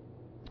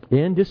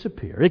and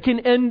disappear. It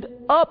can end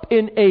up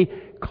in a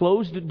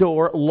closed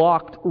door,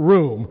 locked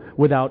room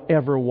without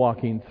ever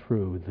walking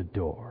through the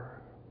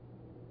door.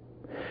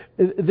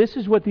 This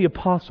is what the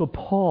Apostle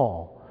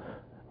Paul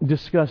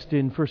discussed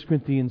in 1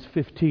 Corinthians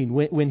 15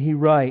 when he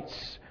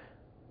writes,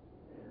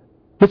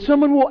 "But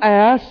someone will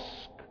ask,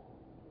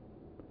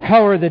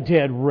 how are the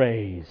dead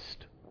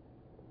raised?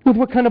 With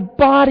what kind of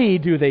body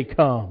do they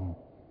come?"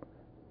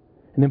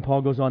 And then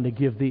Paul goes on to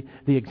give the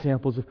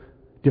examples of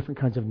different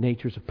kinds of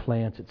natures of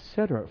plants,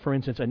 etc. For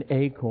instance, an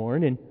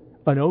acorn and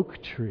an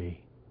oak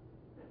tree.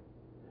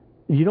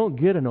 You don't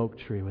get an oak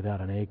tree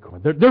without an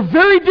acorn. They're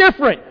very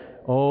different.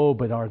 Oh,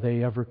 but are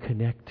they ever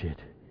connected?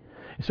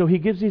 So he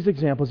gives these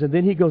examples, and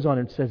then he goes on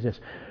and says this: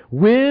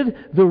 with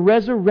the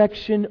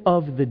resurrection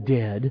of the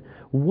dead,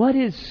 what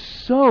is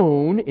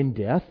sown in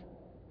death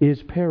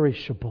is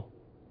perishable.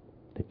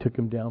 They took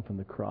him down from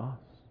the cross.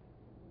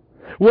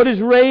 What is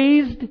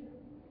raised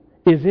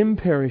is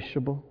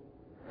imperishable.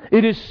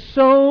 It is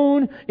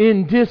sown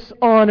in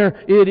dishonor.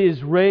 It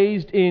is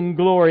raised in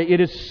glory. It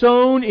is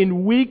sown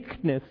in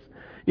weakness.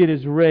 It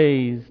is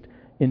raised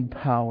in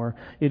power.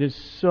 It is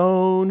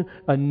sown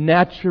a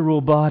natural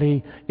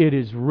body. It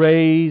is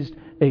raised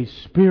a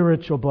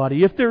spiritual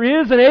body. If there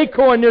is an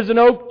acorn, there's an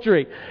oak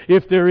tree.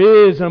 If there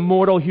is a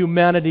mortal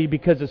humanity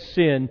because of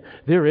sin,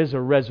 there is a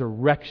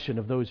resurrection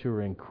of those who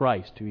are in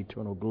Christ to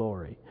eternal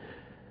glory.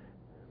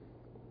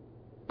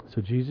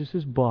 So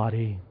Jesus'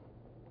 body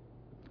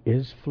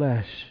is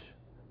flesh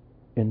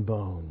and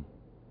bone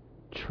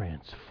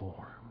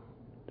transformed.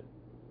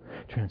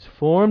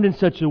 Transformed in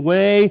such a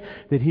way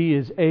that He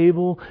is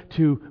able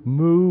to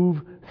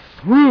move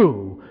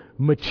through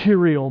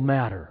material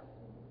matter,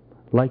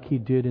 like He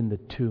did in the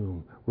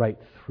tomb, right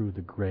through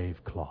the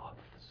grave cloths.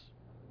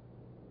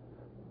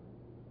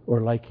 Or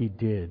like He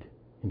did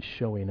in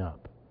showing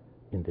up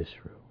in this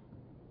room.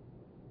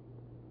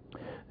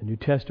 The New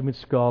Testament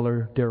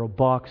scholar Darrell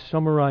Bock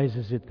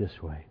summarizes it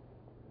this way: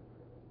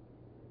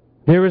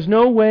 there is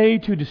no way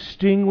to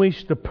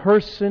distinguish the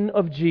person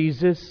of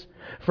Jesus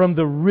from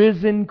the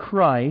risen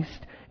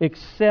Christ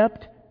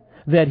except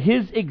that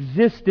His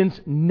existence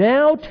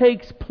now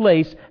takes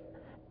place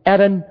at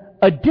an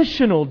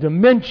additional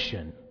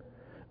dimension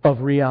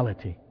of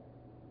reality.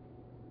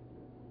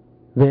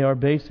 They are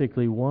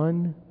basically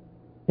one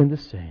and the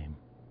same.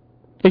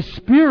 A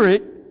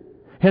spirit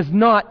has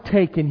not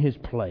taken His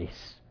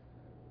place,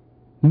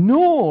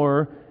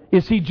 nor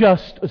is He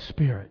just a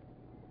spirit.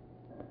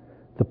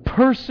 The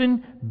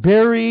person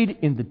buried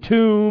in the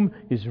tomb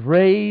is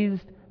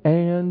raised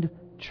and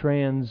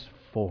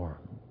transformed.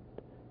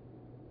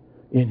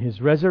 In His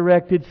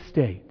resurrected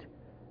state,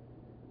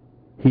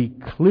 He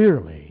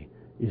clearly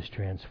is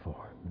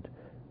transformed,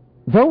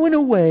 though in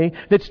a way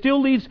that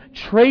still leaves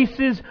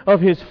traces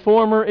of His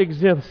former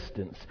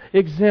existence.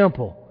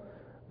 Example,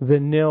 the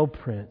nail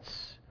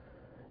prints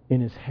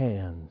in His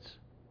hands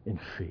and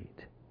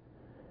feet.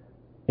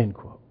 End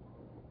quote.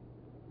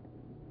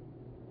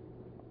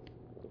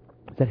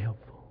 Is that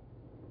helpful?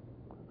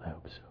 I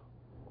hope so.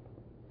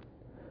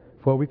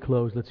 Before we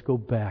close, let's go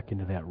back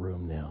into that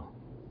room now,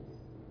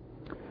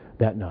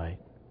 that night,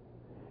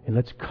 and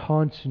let's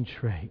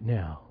concentrate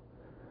now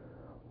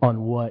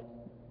on what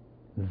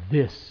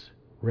this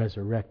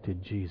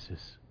resurrected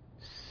Jesus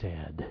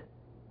said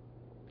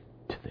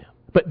to them.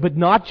 But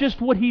not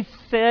just what He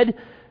said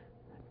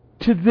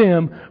to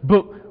them,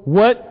 but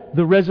what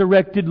the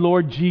resurrected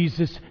Lord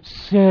Jesus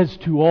says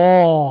to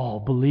all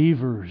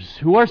believers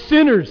who are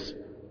sinners.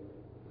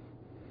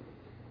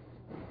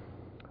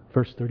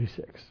 Verse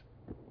 36.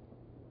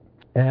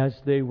 As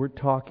they were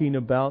talking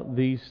about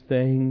these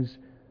things,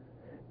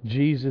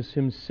 Jesus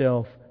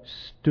Himself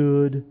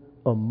stood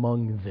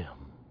among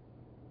them.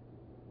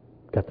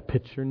 Got the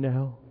picture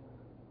now?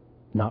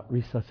 Not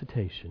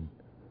resuscitation,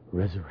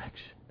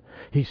 resurrection.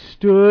 He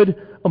stood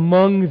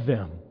among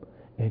them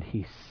and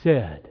He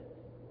said,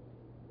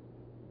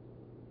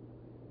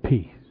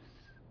 "Peace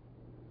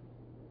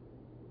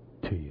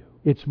to you."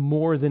 It's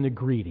more than a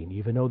greeting,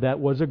 even though that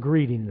was a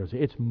greeting.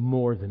 It's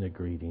more than a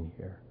greeting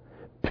here.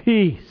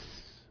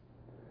 Peace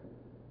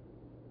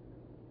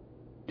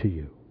to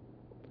you.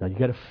 Now you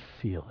got to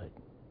feel it.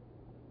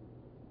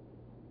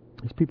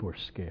 These people are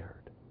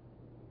scared.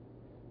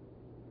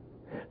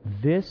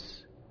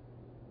 This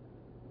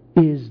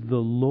is the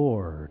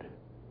Lord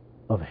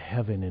of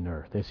heaven and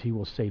earth. As He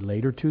will say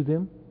later to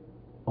them,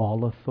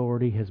 all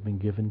authority has been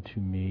given to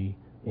me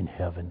in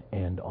heaven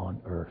and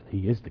on earth.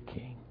 He is the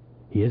King.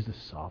 He is the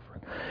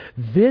sovereign.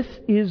 This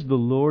is the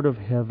Lord of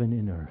heaven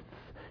and earth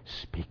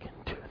speaking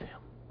to them.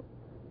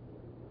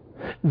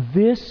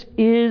 This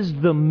is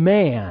the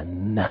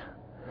man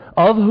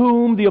of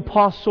whom the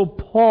Apostle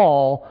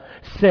Paul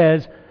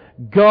says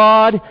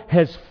God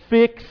has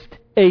fixed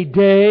a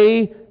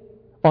day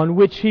on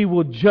which He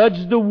will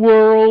judge the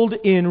world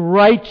in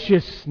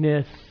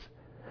righteousness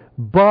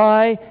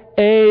by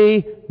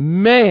a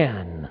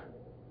man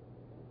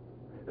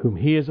whom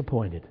He has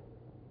appointed.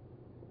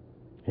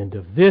 And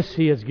of this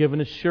He has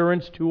given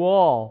assurance to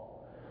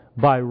all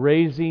by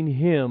raising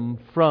Him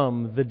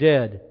from the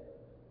dead.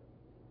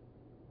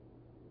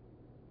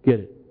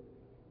 Get it?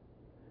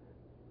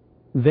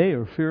 They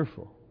are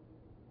fearful.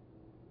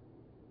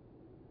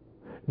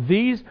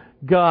 These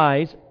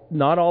guys,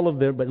 not all of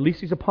them, but at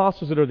least these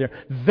apostles that are there,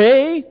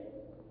 they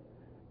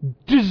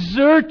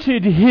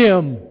deserted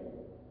Him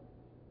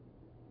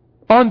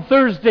on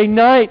Thursday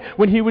night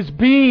when He was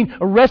being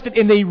arrested,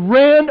 and they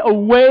ran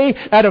away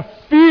out of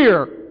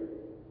fear.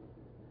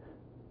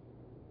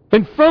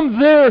 And from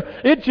there,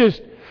 it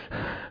just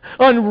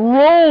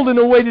unrolled in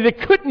a way that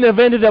it couldn't have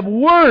ended up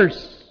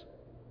worse.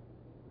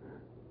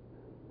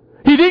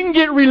 He didn't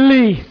get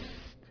released.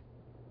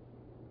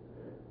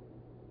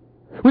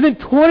 Within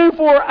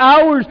 24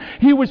 hours,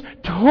 he was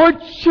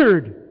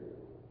tortured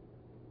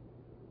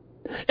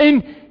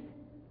and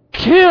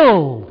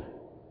killed.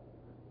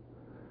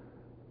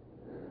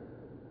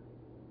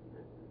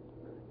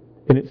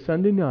 And it's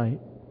Sunday night.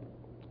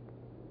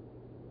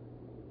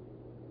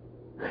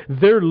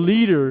 Their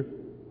leader,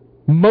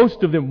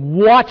 most of them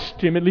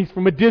watched him, at least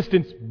from a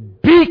distance,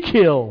 be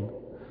killed.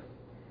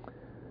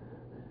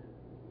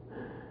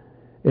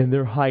 And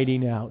they're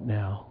hiding out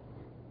now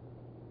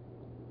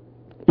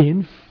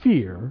in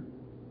fear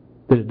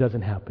that it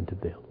doesn't happen to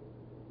them.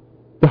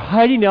 They're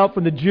hiding out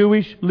from the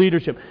Jewish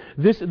leadership.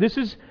 This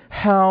is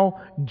how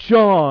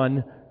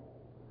John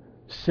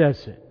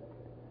says it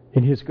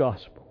in his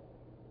gospel.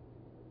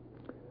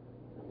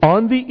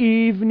 On the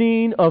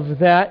evening of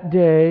that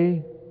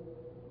day,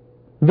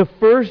 the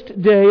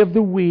first day of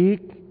the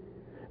week,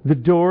 the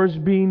doors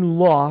being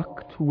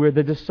locked where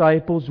the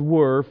disciples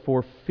were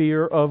for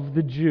fear of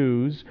the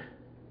Jews,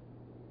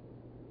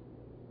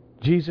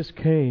 Jesus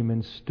came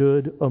and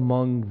stood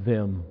among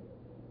them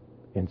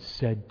and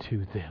said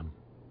to them,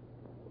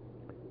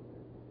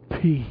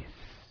 "Peace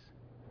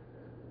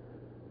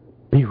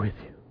be with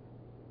you."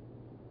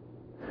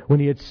 When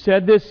He had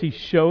said this, He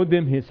showed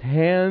them His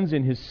hands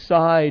and His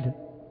side.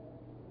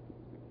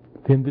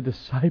 Then the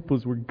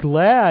disciples were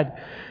glad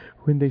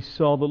when they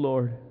saw the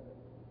Lord.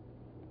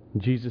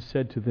 And Jesus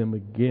said to them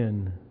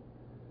again,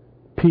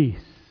 "Peace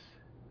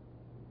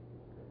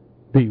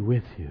be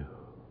with you."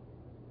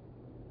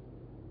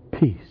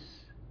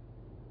 Peace.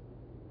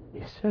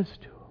 He says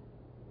to him,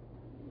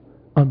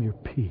 "I'm your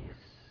peace.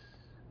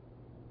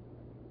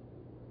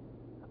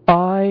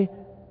 I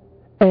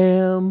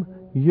am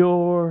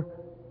your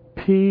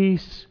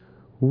peace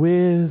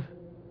with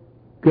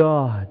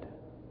God."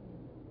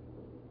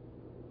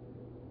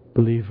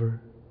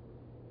 Believer,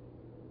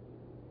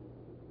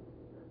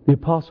 the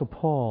Apostle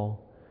Paul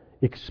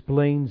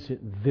explains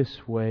it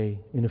this way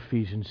in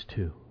Ephesians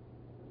 2.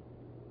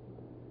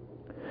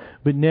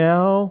 "But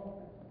now,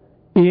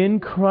 in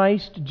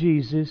Christ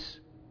Jesus,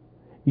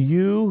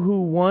 you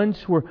who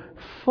once were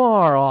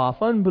far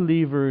off,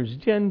 unbelievers,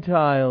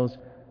 Gentiles,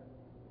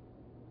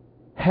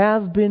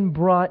 have been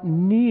brought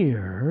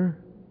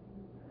near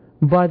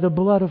by the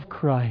blood of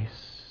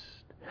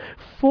Christ.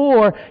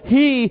 For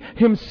He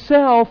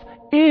Himself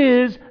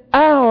is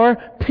our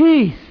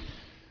peace.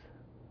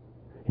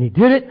 And He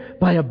did it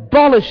by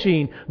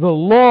abolishing the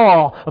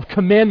law of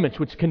commandments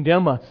which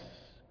condemn us.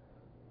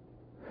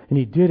 And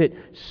He did it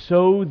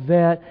so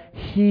that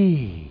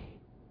He,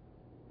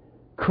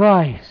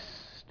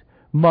 Christ,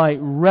 might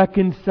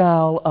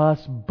reconcile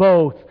us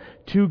both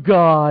to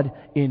God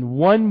in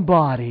one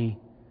body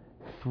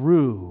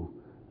through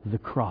the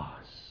cross,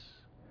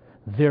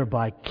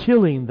 thereby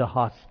killing the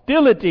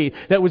hostility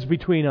that was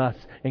between us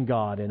and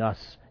God and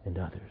us and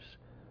others.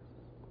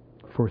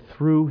 For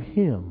through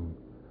Him,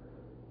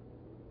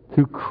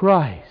 through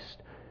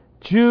Christ,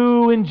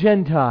 Jew and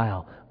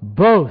Gentile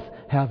both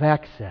have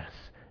access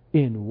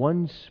in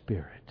one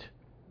Spirit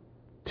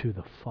to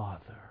the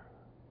Father.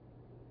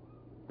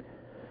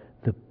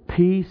 The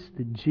peace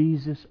that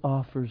Jesus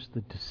offers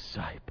the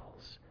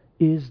disciples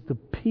is the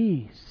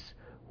peace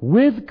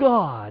with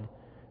God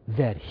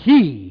that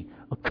He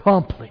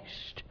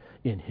accomplished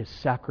in His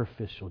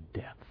sacrificial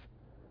death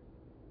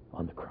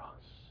on the cross.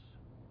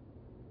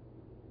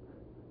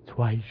 That's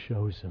why He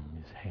shows them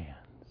His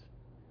hands,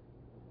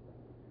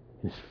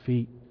 His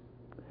feet,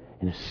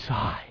 and His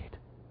side.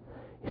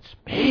 It's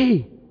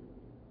me.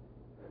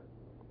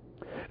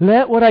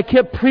 Let what I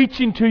kept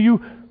preaching to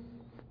you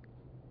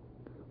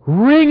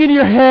ring in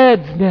your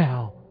heads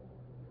now.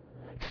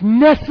 It's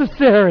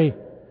necessary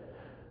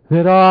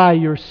that I,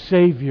 your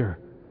Savior,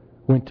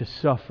 went to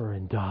suffer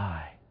and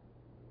die,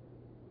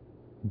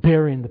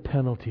 bearing the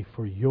penalty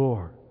for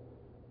your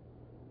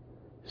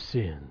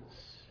sins.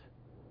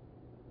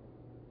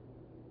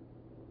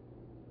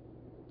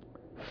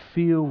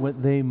 Feel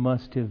what they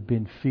must have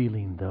been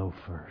feeling, though,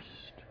 first.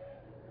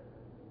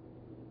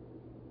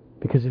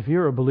 Because if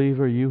you're a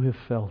believer, you have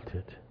felt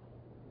it.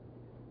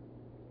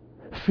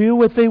 Feel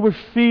what they were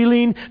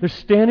feeling. They're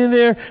standing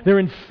there. They're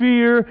in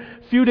fear.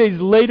 A few days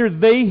later,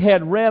 they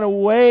had ran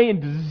away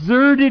and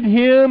deserted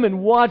Him and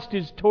watched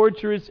His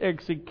torturous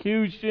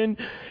execution.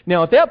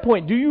 Now, at that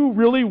point, do you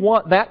really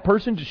want that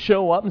person to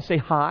show up and say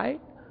hi?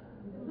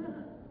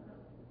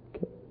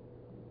 Okay.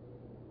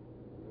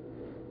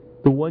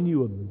 The one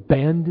you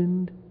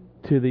abandoned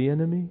to the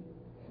enemy?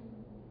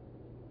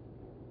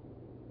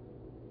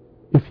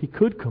 If he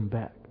could come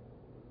back,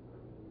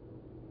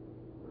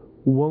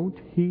 won't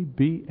He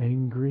be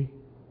angry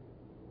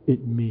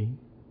at me?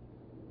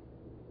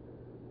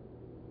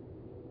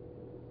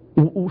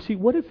 See,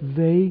 what if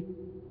they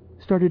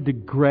started to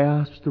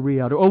grasp the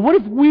reality? Or what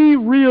if we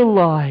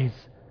realize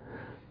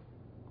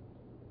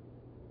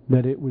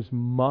that it was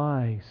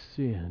my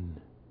sin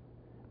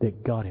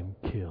that got Him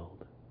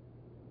killed?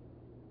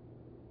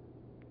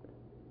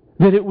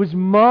 That it was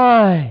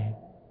my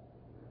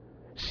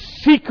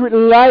secret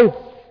life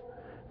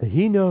that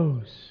He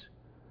knows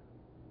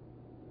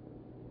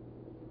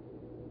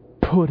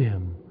put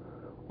Him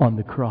on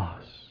the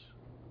cross.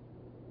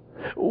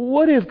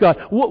 What if God,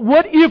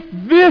 what if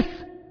this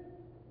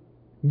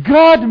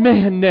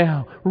God-man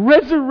now,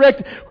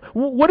 resurrected,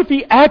 what if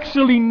He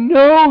actually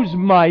knows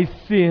my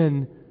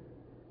sin?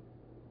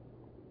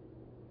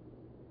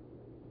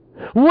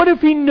 What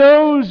if He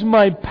knows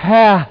my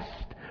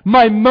past,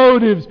 my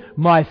motives,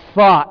 my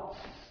thoughts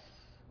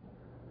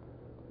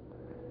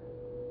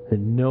that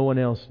no one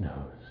else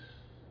knows?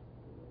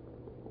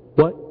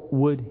 What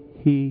would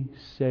He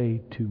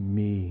say to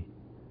me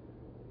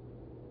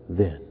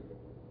then?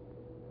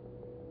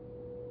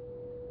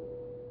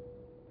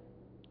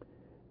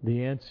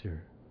 The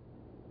answer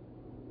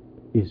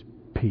is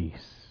peace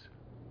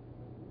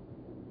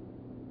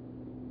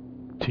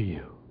to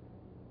you.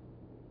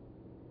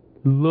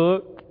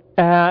 Look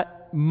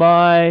at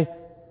my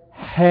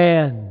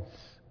hands.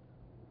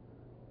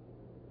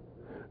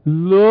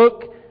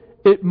 Look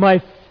at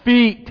my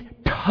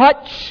feet.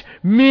 Touch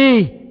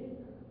me.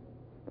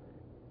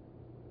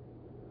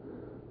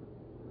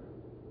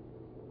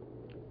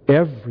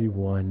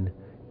 Everyone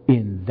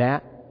in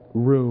that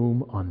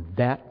room on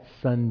that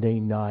Sunday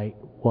night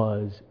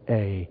was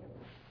a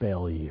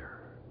failure.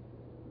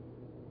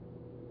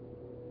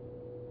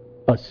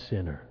 A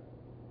sinner.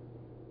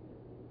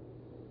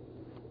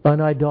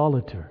 An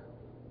idolater.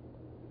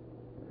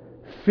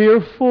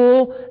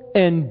 Fearful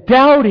and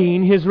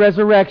doubting His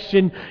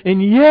resurrection,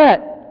 and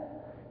yet,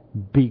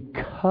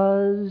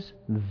 because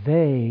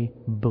they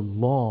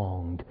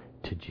belonged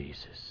to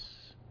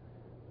Jesus,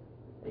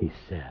 He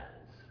says,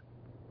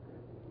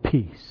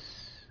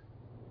 peace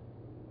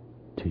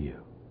to you.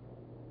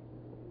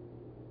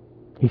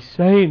 He's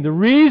saying, the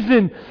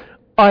reason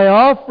I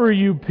offer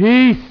you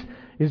peace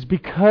is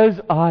because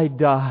I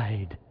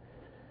died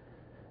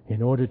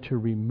in order to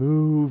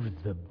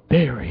remove the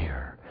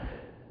barrier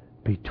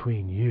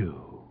between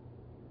you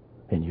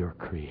and your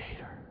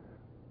Creator.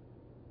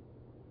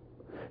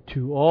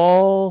 To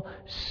all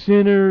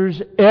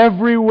sinners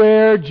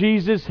everywhere,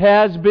 Jesus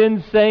has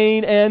been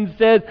saying and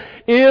says,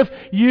 if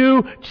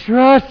you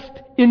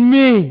trust in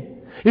me,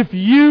 if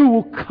you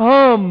will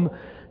come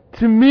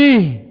to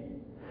me,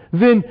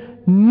 then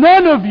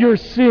none of your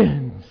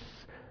sins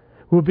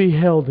will be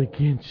held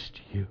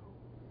against you.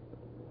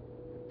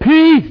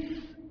 Peace!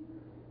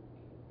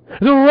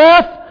 The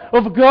wrath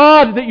of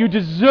God that you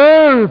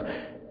deserve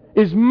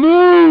is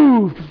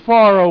moved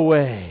far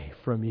away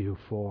from you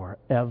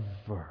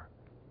forever.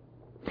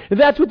 And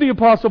that's what the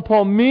Apostle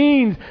Paul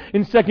means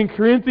in 2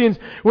 Corinthians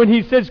when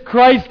he says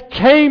Christ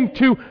came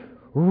to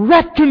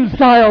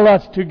reconcile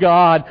us to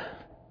God.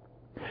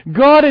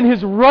 God in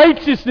His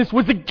righteousness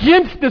was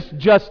against us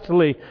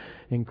justly,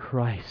 and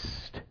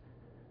Christ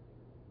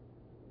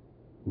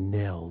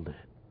nailed it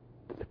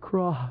to the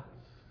cross.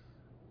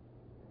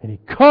 And He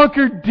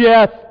conquered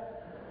death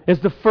as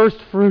the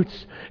first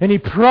fruits. And He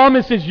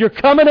promises, you're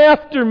coming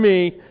after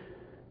me,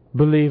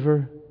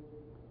 believer.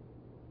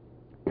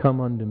 Come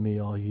unto me,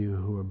 all you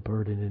who are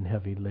burdened and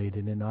heavy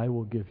laden, and I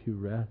will give you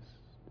rest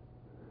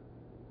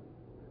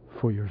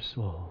for your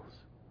souls.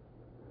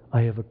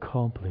 I have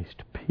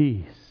accomplished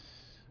peace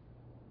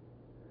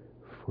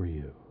for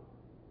you.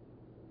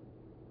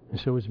 And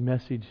so His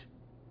message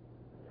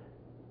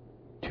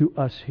to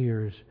us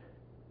here is,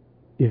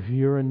 if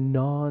you're a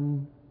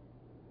non-believer,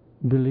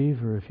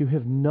 if you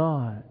have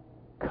not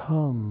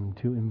come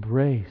to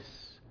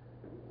embrace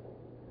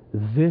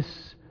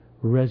this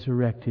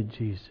resurrected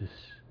Jesus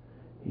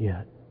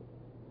yet,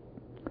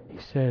 He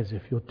says,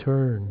 if you'll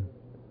turn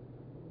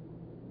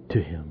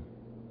to Him,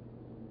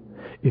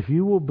 if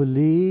you will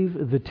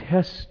believe the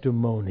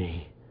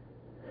testimony,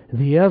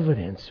 the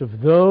evidence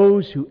of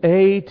those who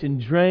ate and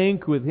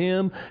drank with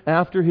Him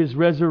after His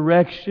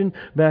resurrection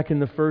back in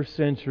the first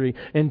century,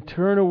 and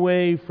turn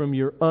away from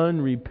your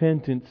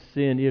unrepentant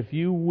sin, if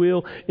you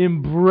will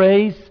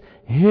embrace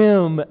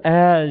Him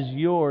as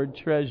your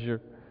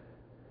treasure,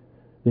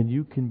 then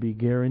you can be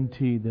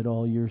guaranteed that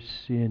all your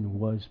sin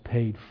was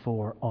paid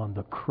for on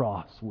the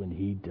cross when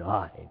He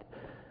died.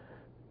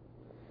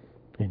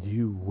 And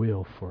you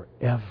will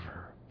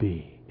forever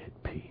be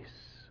at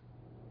peace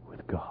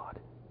with God,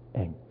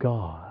 and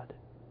God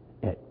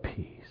at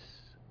peace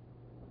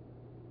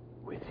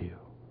with you.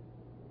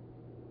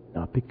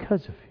 Not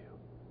because of you,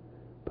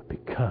 but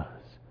because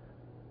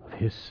of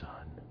His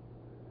Son,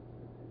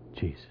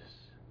 Jesus.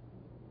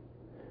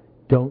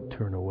 Don't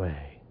turn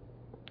away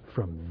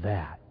from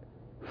that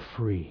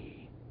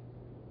free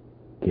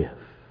gift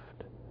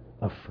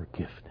of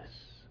forgiveness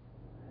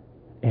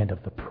and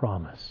of the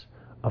promise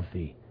of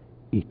the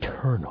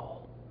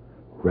eternal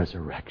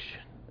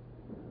resurrection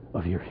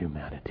of your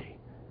humanity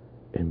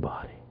and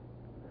body.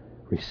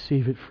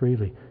 Receive it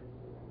freely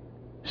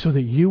so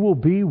that you will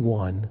be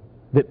one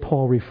that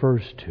Paul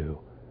refers to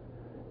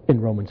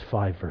in Romans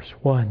 5 verse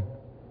 1.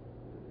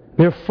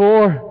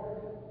 Therefore,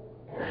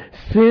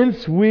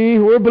 since we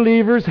who are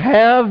believers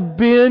have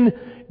been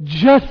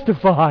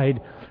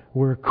justified,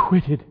 we're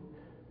acquitted.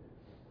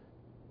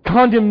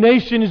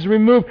 Condemnation is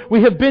removed.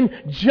 We have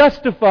been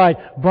justified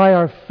by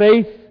our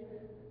faith.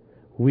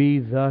 We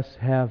thus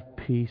have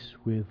peace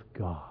with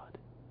God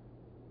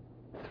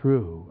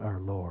through our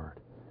Lord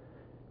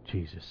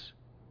Jesus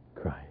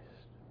Christ.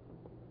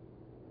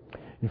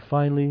 And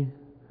finally,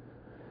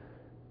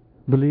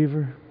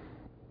 believer,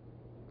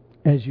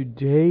 as you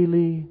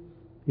daily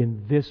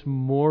in this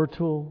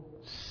mortal,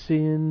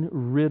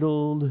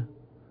 sin-riddled,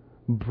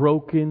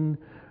 broken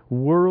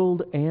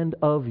world and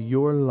of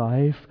your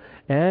life,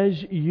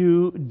 as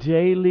you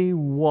daily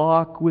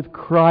walk with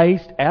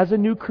Christ as a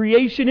new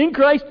creation in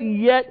Christ,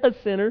 yet a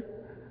sinner,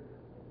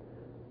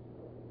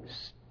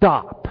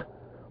 stop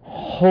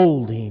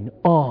holding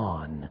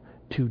on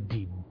to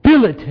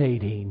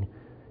debilitating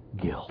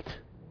guilt.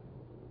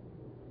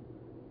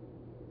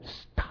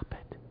 Stop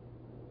it.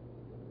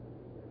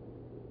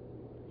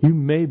 You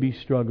may be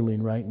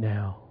struggling right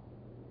now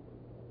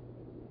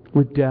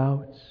with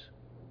doubts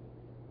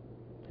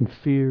and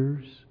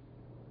fears,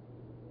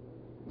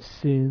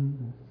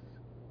 sins,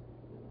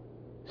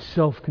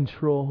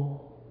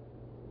 self-control.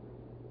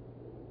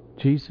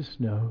 Jesus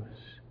knows.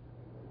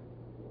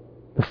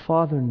 The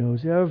Father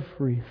knows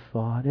every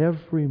thought,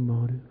 every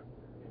motive.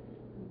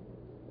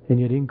 And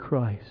yet in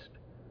Christ,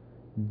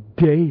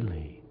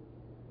 daily,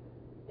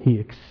 He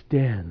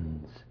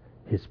extends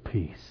His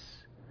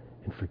peace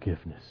and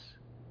forgiveness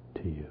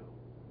to you.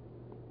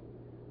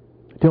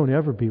 Don't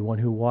ever be one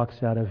who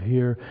walks out of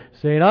here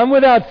saying, I'm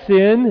without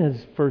sin,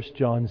 as 1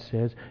 John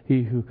says.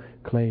 He who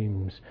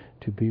claims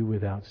to be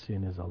without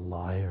sin is a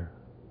liar.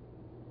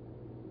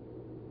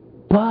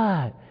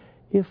 But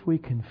if we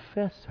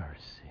confess our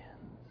sins,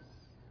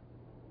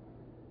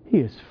 He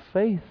is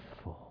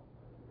faithful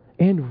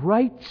and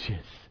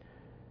righteous,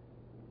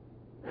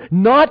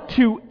 not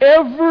to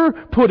ever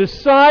put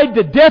aside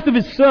the death of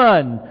His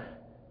Son.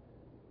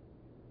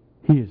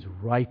 He is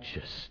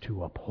righteous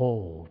to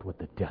uphold what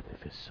the death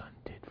of His Son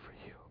did for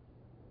you.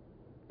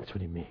 That's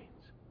what He means.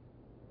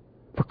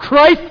 For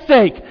Christ's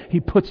sake, He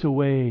puts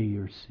away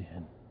your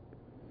sin.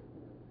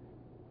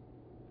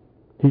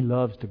 He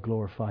loves to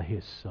glorify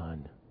His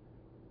Son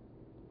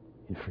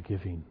in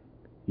forgiving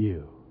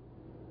you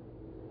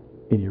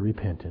in your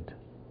repentant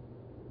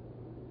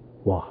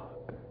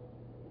walk.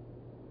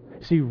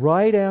 See,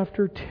 right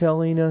after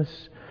telling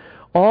us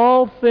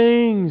all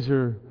things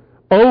are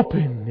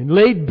open and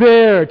laid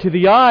bare to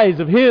the eyes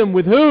of Him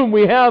with whom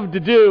we have to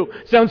do.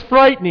 Sounds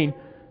frightening.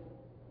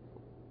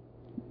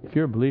 If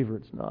you're a believer,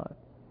 it's not.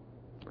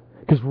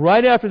 Because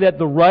right after that,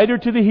 the writer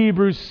to the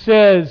Hebrews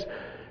says,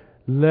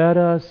 let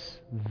us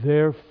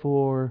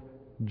therefore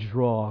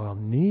draw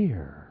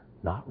near,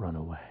 not run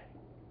away.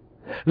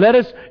 Let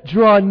us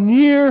draw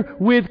near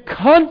with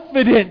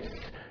confidence.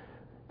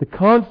 The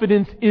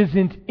confidence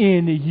isn't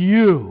in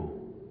you.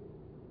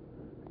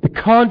 The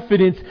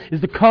confidence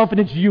is the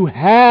confidence you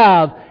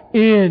have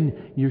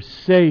in your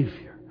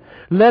Savior.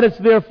 Let us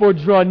therefore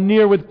draw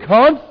near with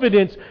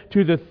confidence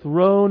to the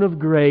throne of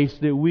grace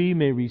that we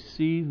may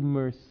receive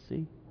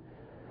mercy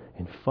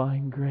and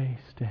find grace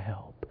to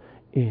help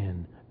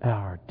in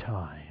our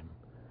time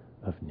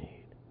of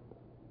need.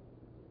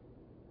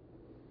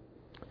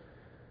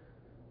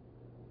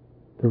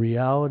 The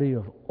reality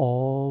of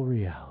all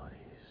realities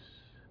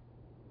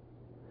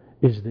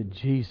is that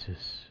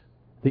Jesus,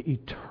 the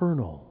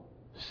eternal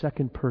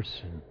second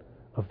person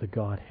of the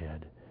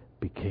Godhead,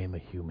 became a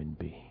human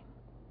being.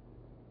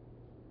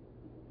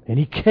 And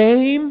He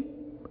came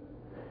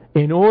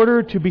in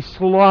order to be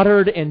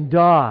slaughtered and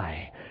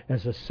die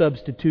as a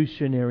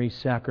substitutionary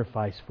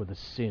sacrifice for the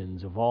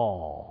sins of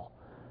all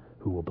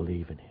who will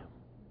believe in Him.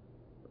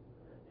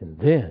 And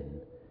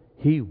then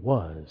He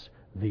was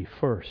the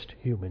first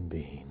human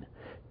being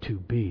to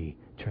be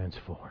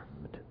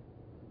transformed,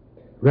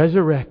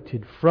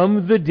 resurrected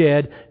from the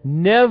dead,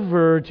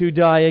 never to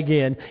die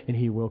again, and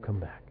He will come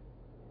back.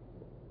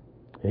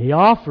 And He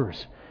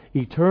offers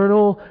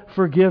eternal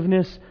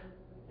forgiveness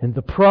and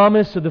the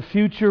promise of the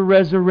future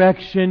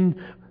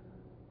resurrection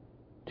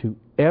to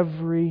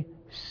every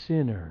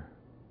sinner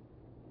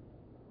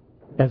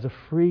as a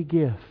free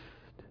gift.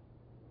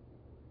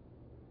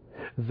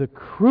 The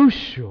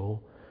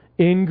crucial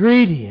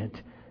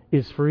ingredient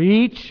is for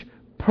each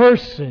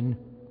person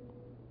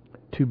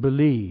to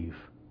believe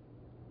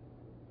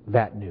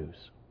that news.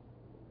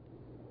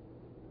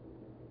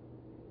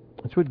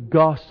 That's what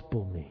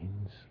gospel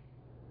means.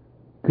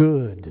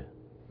 Good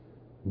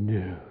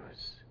news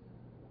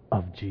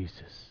of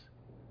Jesus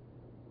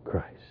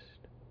Christ.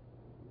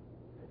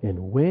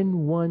 And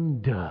when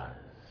one does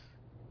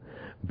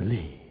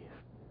believe,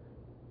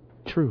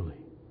 truly,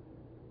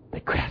 they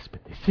grasp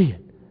it, they see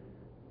it,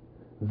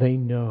 they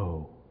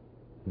know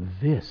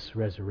this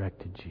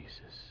resurrected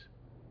Jesus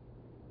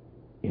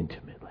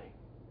intimately.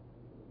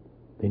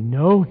 They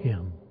know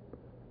Him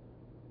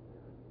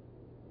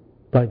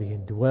by the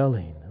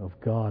indwelling of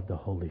God the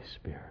Holy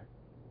Spirit.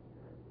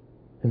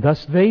 And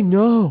thus they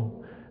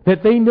know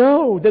that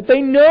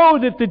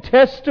the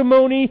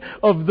testimony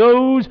of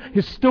those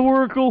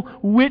historical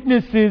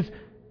witnesses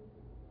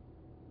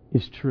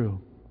is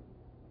true.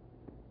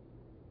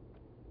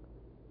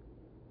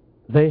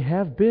 They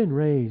have been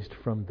raised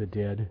from the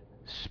dead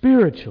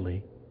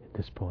spiritually at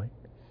this point.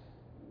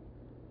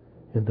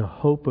 And the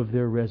hope of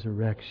their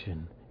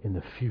resurrection in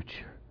the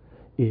future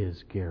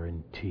is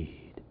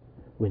guaranteed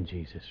when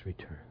Jesus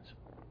returns.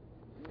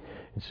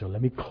 And so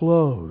let me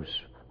close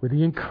with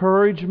the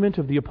encouragement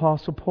of the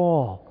Apostle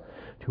Paul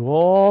to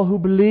all who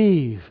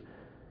believe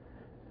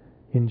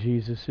in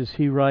Jesus, as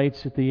he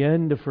writes at the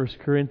end of 1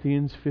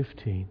 Corinthians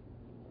 15.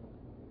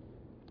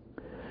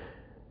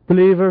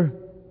 Believer,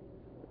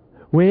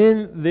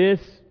 when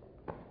this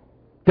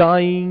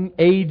dying,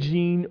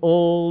 aging,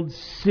 old,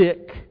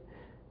 sick,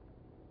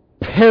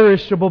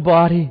 perishable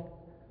body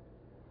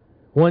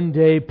one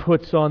day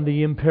puts on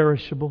the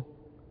imperishable,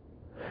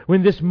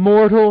 when this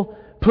mortal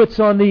puts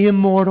on the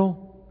immortal,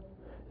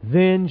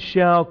 then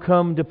shall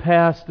come to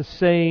pass the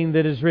saying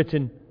that is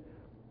written,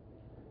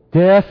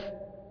 death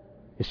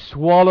is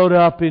swallowed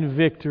up in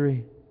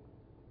victory.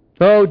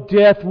 O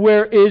death,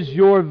 where is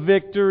your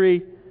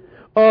victory?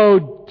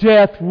 O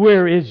death,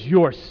 where is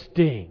your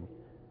sting?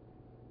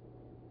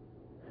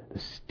 The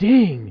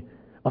sting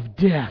of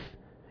death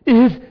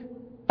is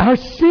our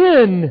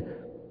sin.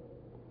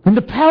 And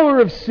the power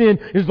of sin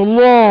is the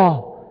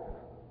law.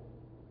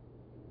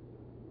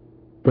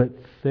 But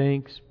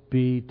thanks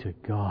be to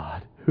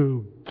God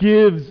who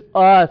gives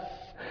us,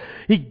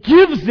 He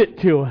gives it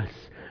to us,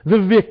 the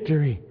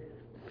victory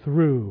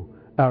through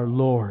our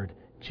Lord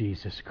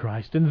Jesus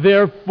Christ. And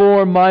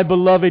therefore, my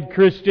beloved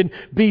Christian,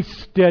 be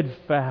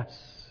steadfast.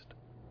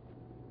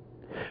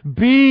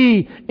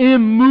 Be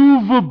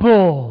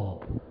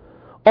immovable.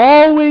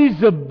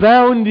 Always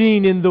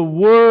abounding in the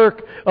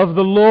work of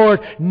the Lord,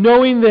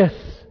 knowing this,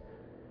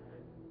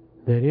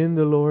 that in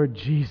the Lord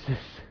Jesus,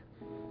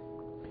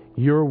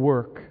 your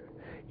work,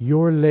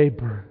 your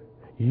labor,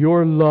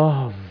 your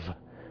love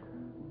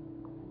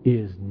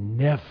is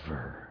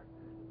never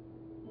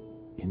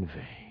in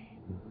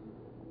vain.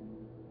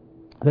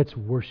 Let's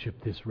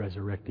worship this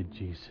resurrected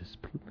Jesus.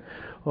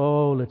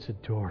 Oh, let's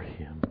adore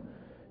Him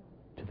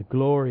to the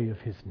glory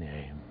of His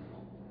name.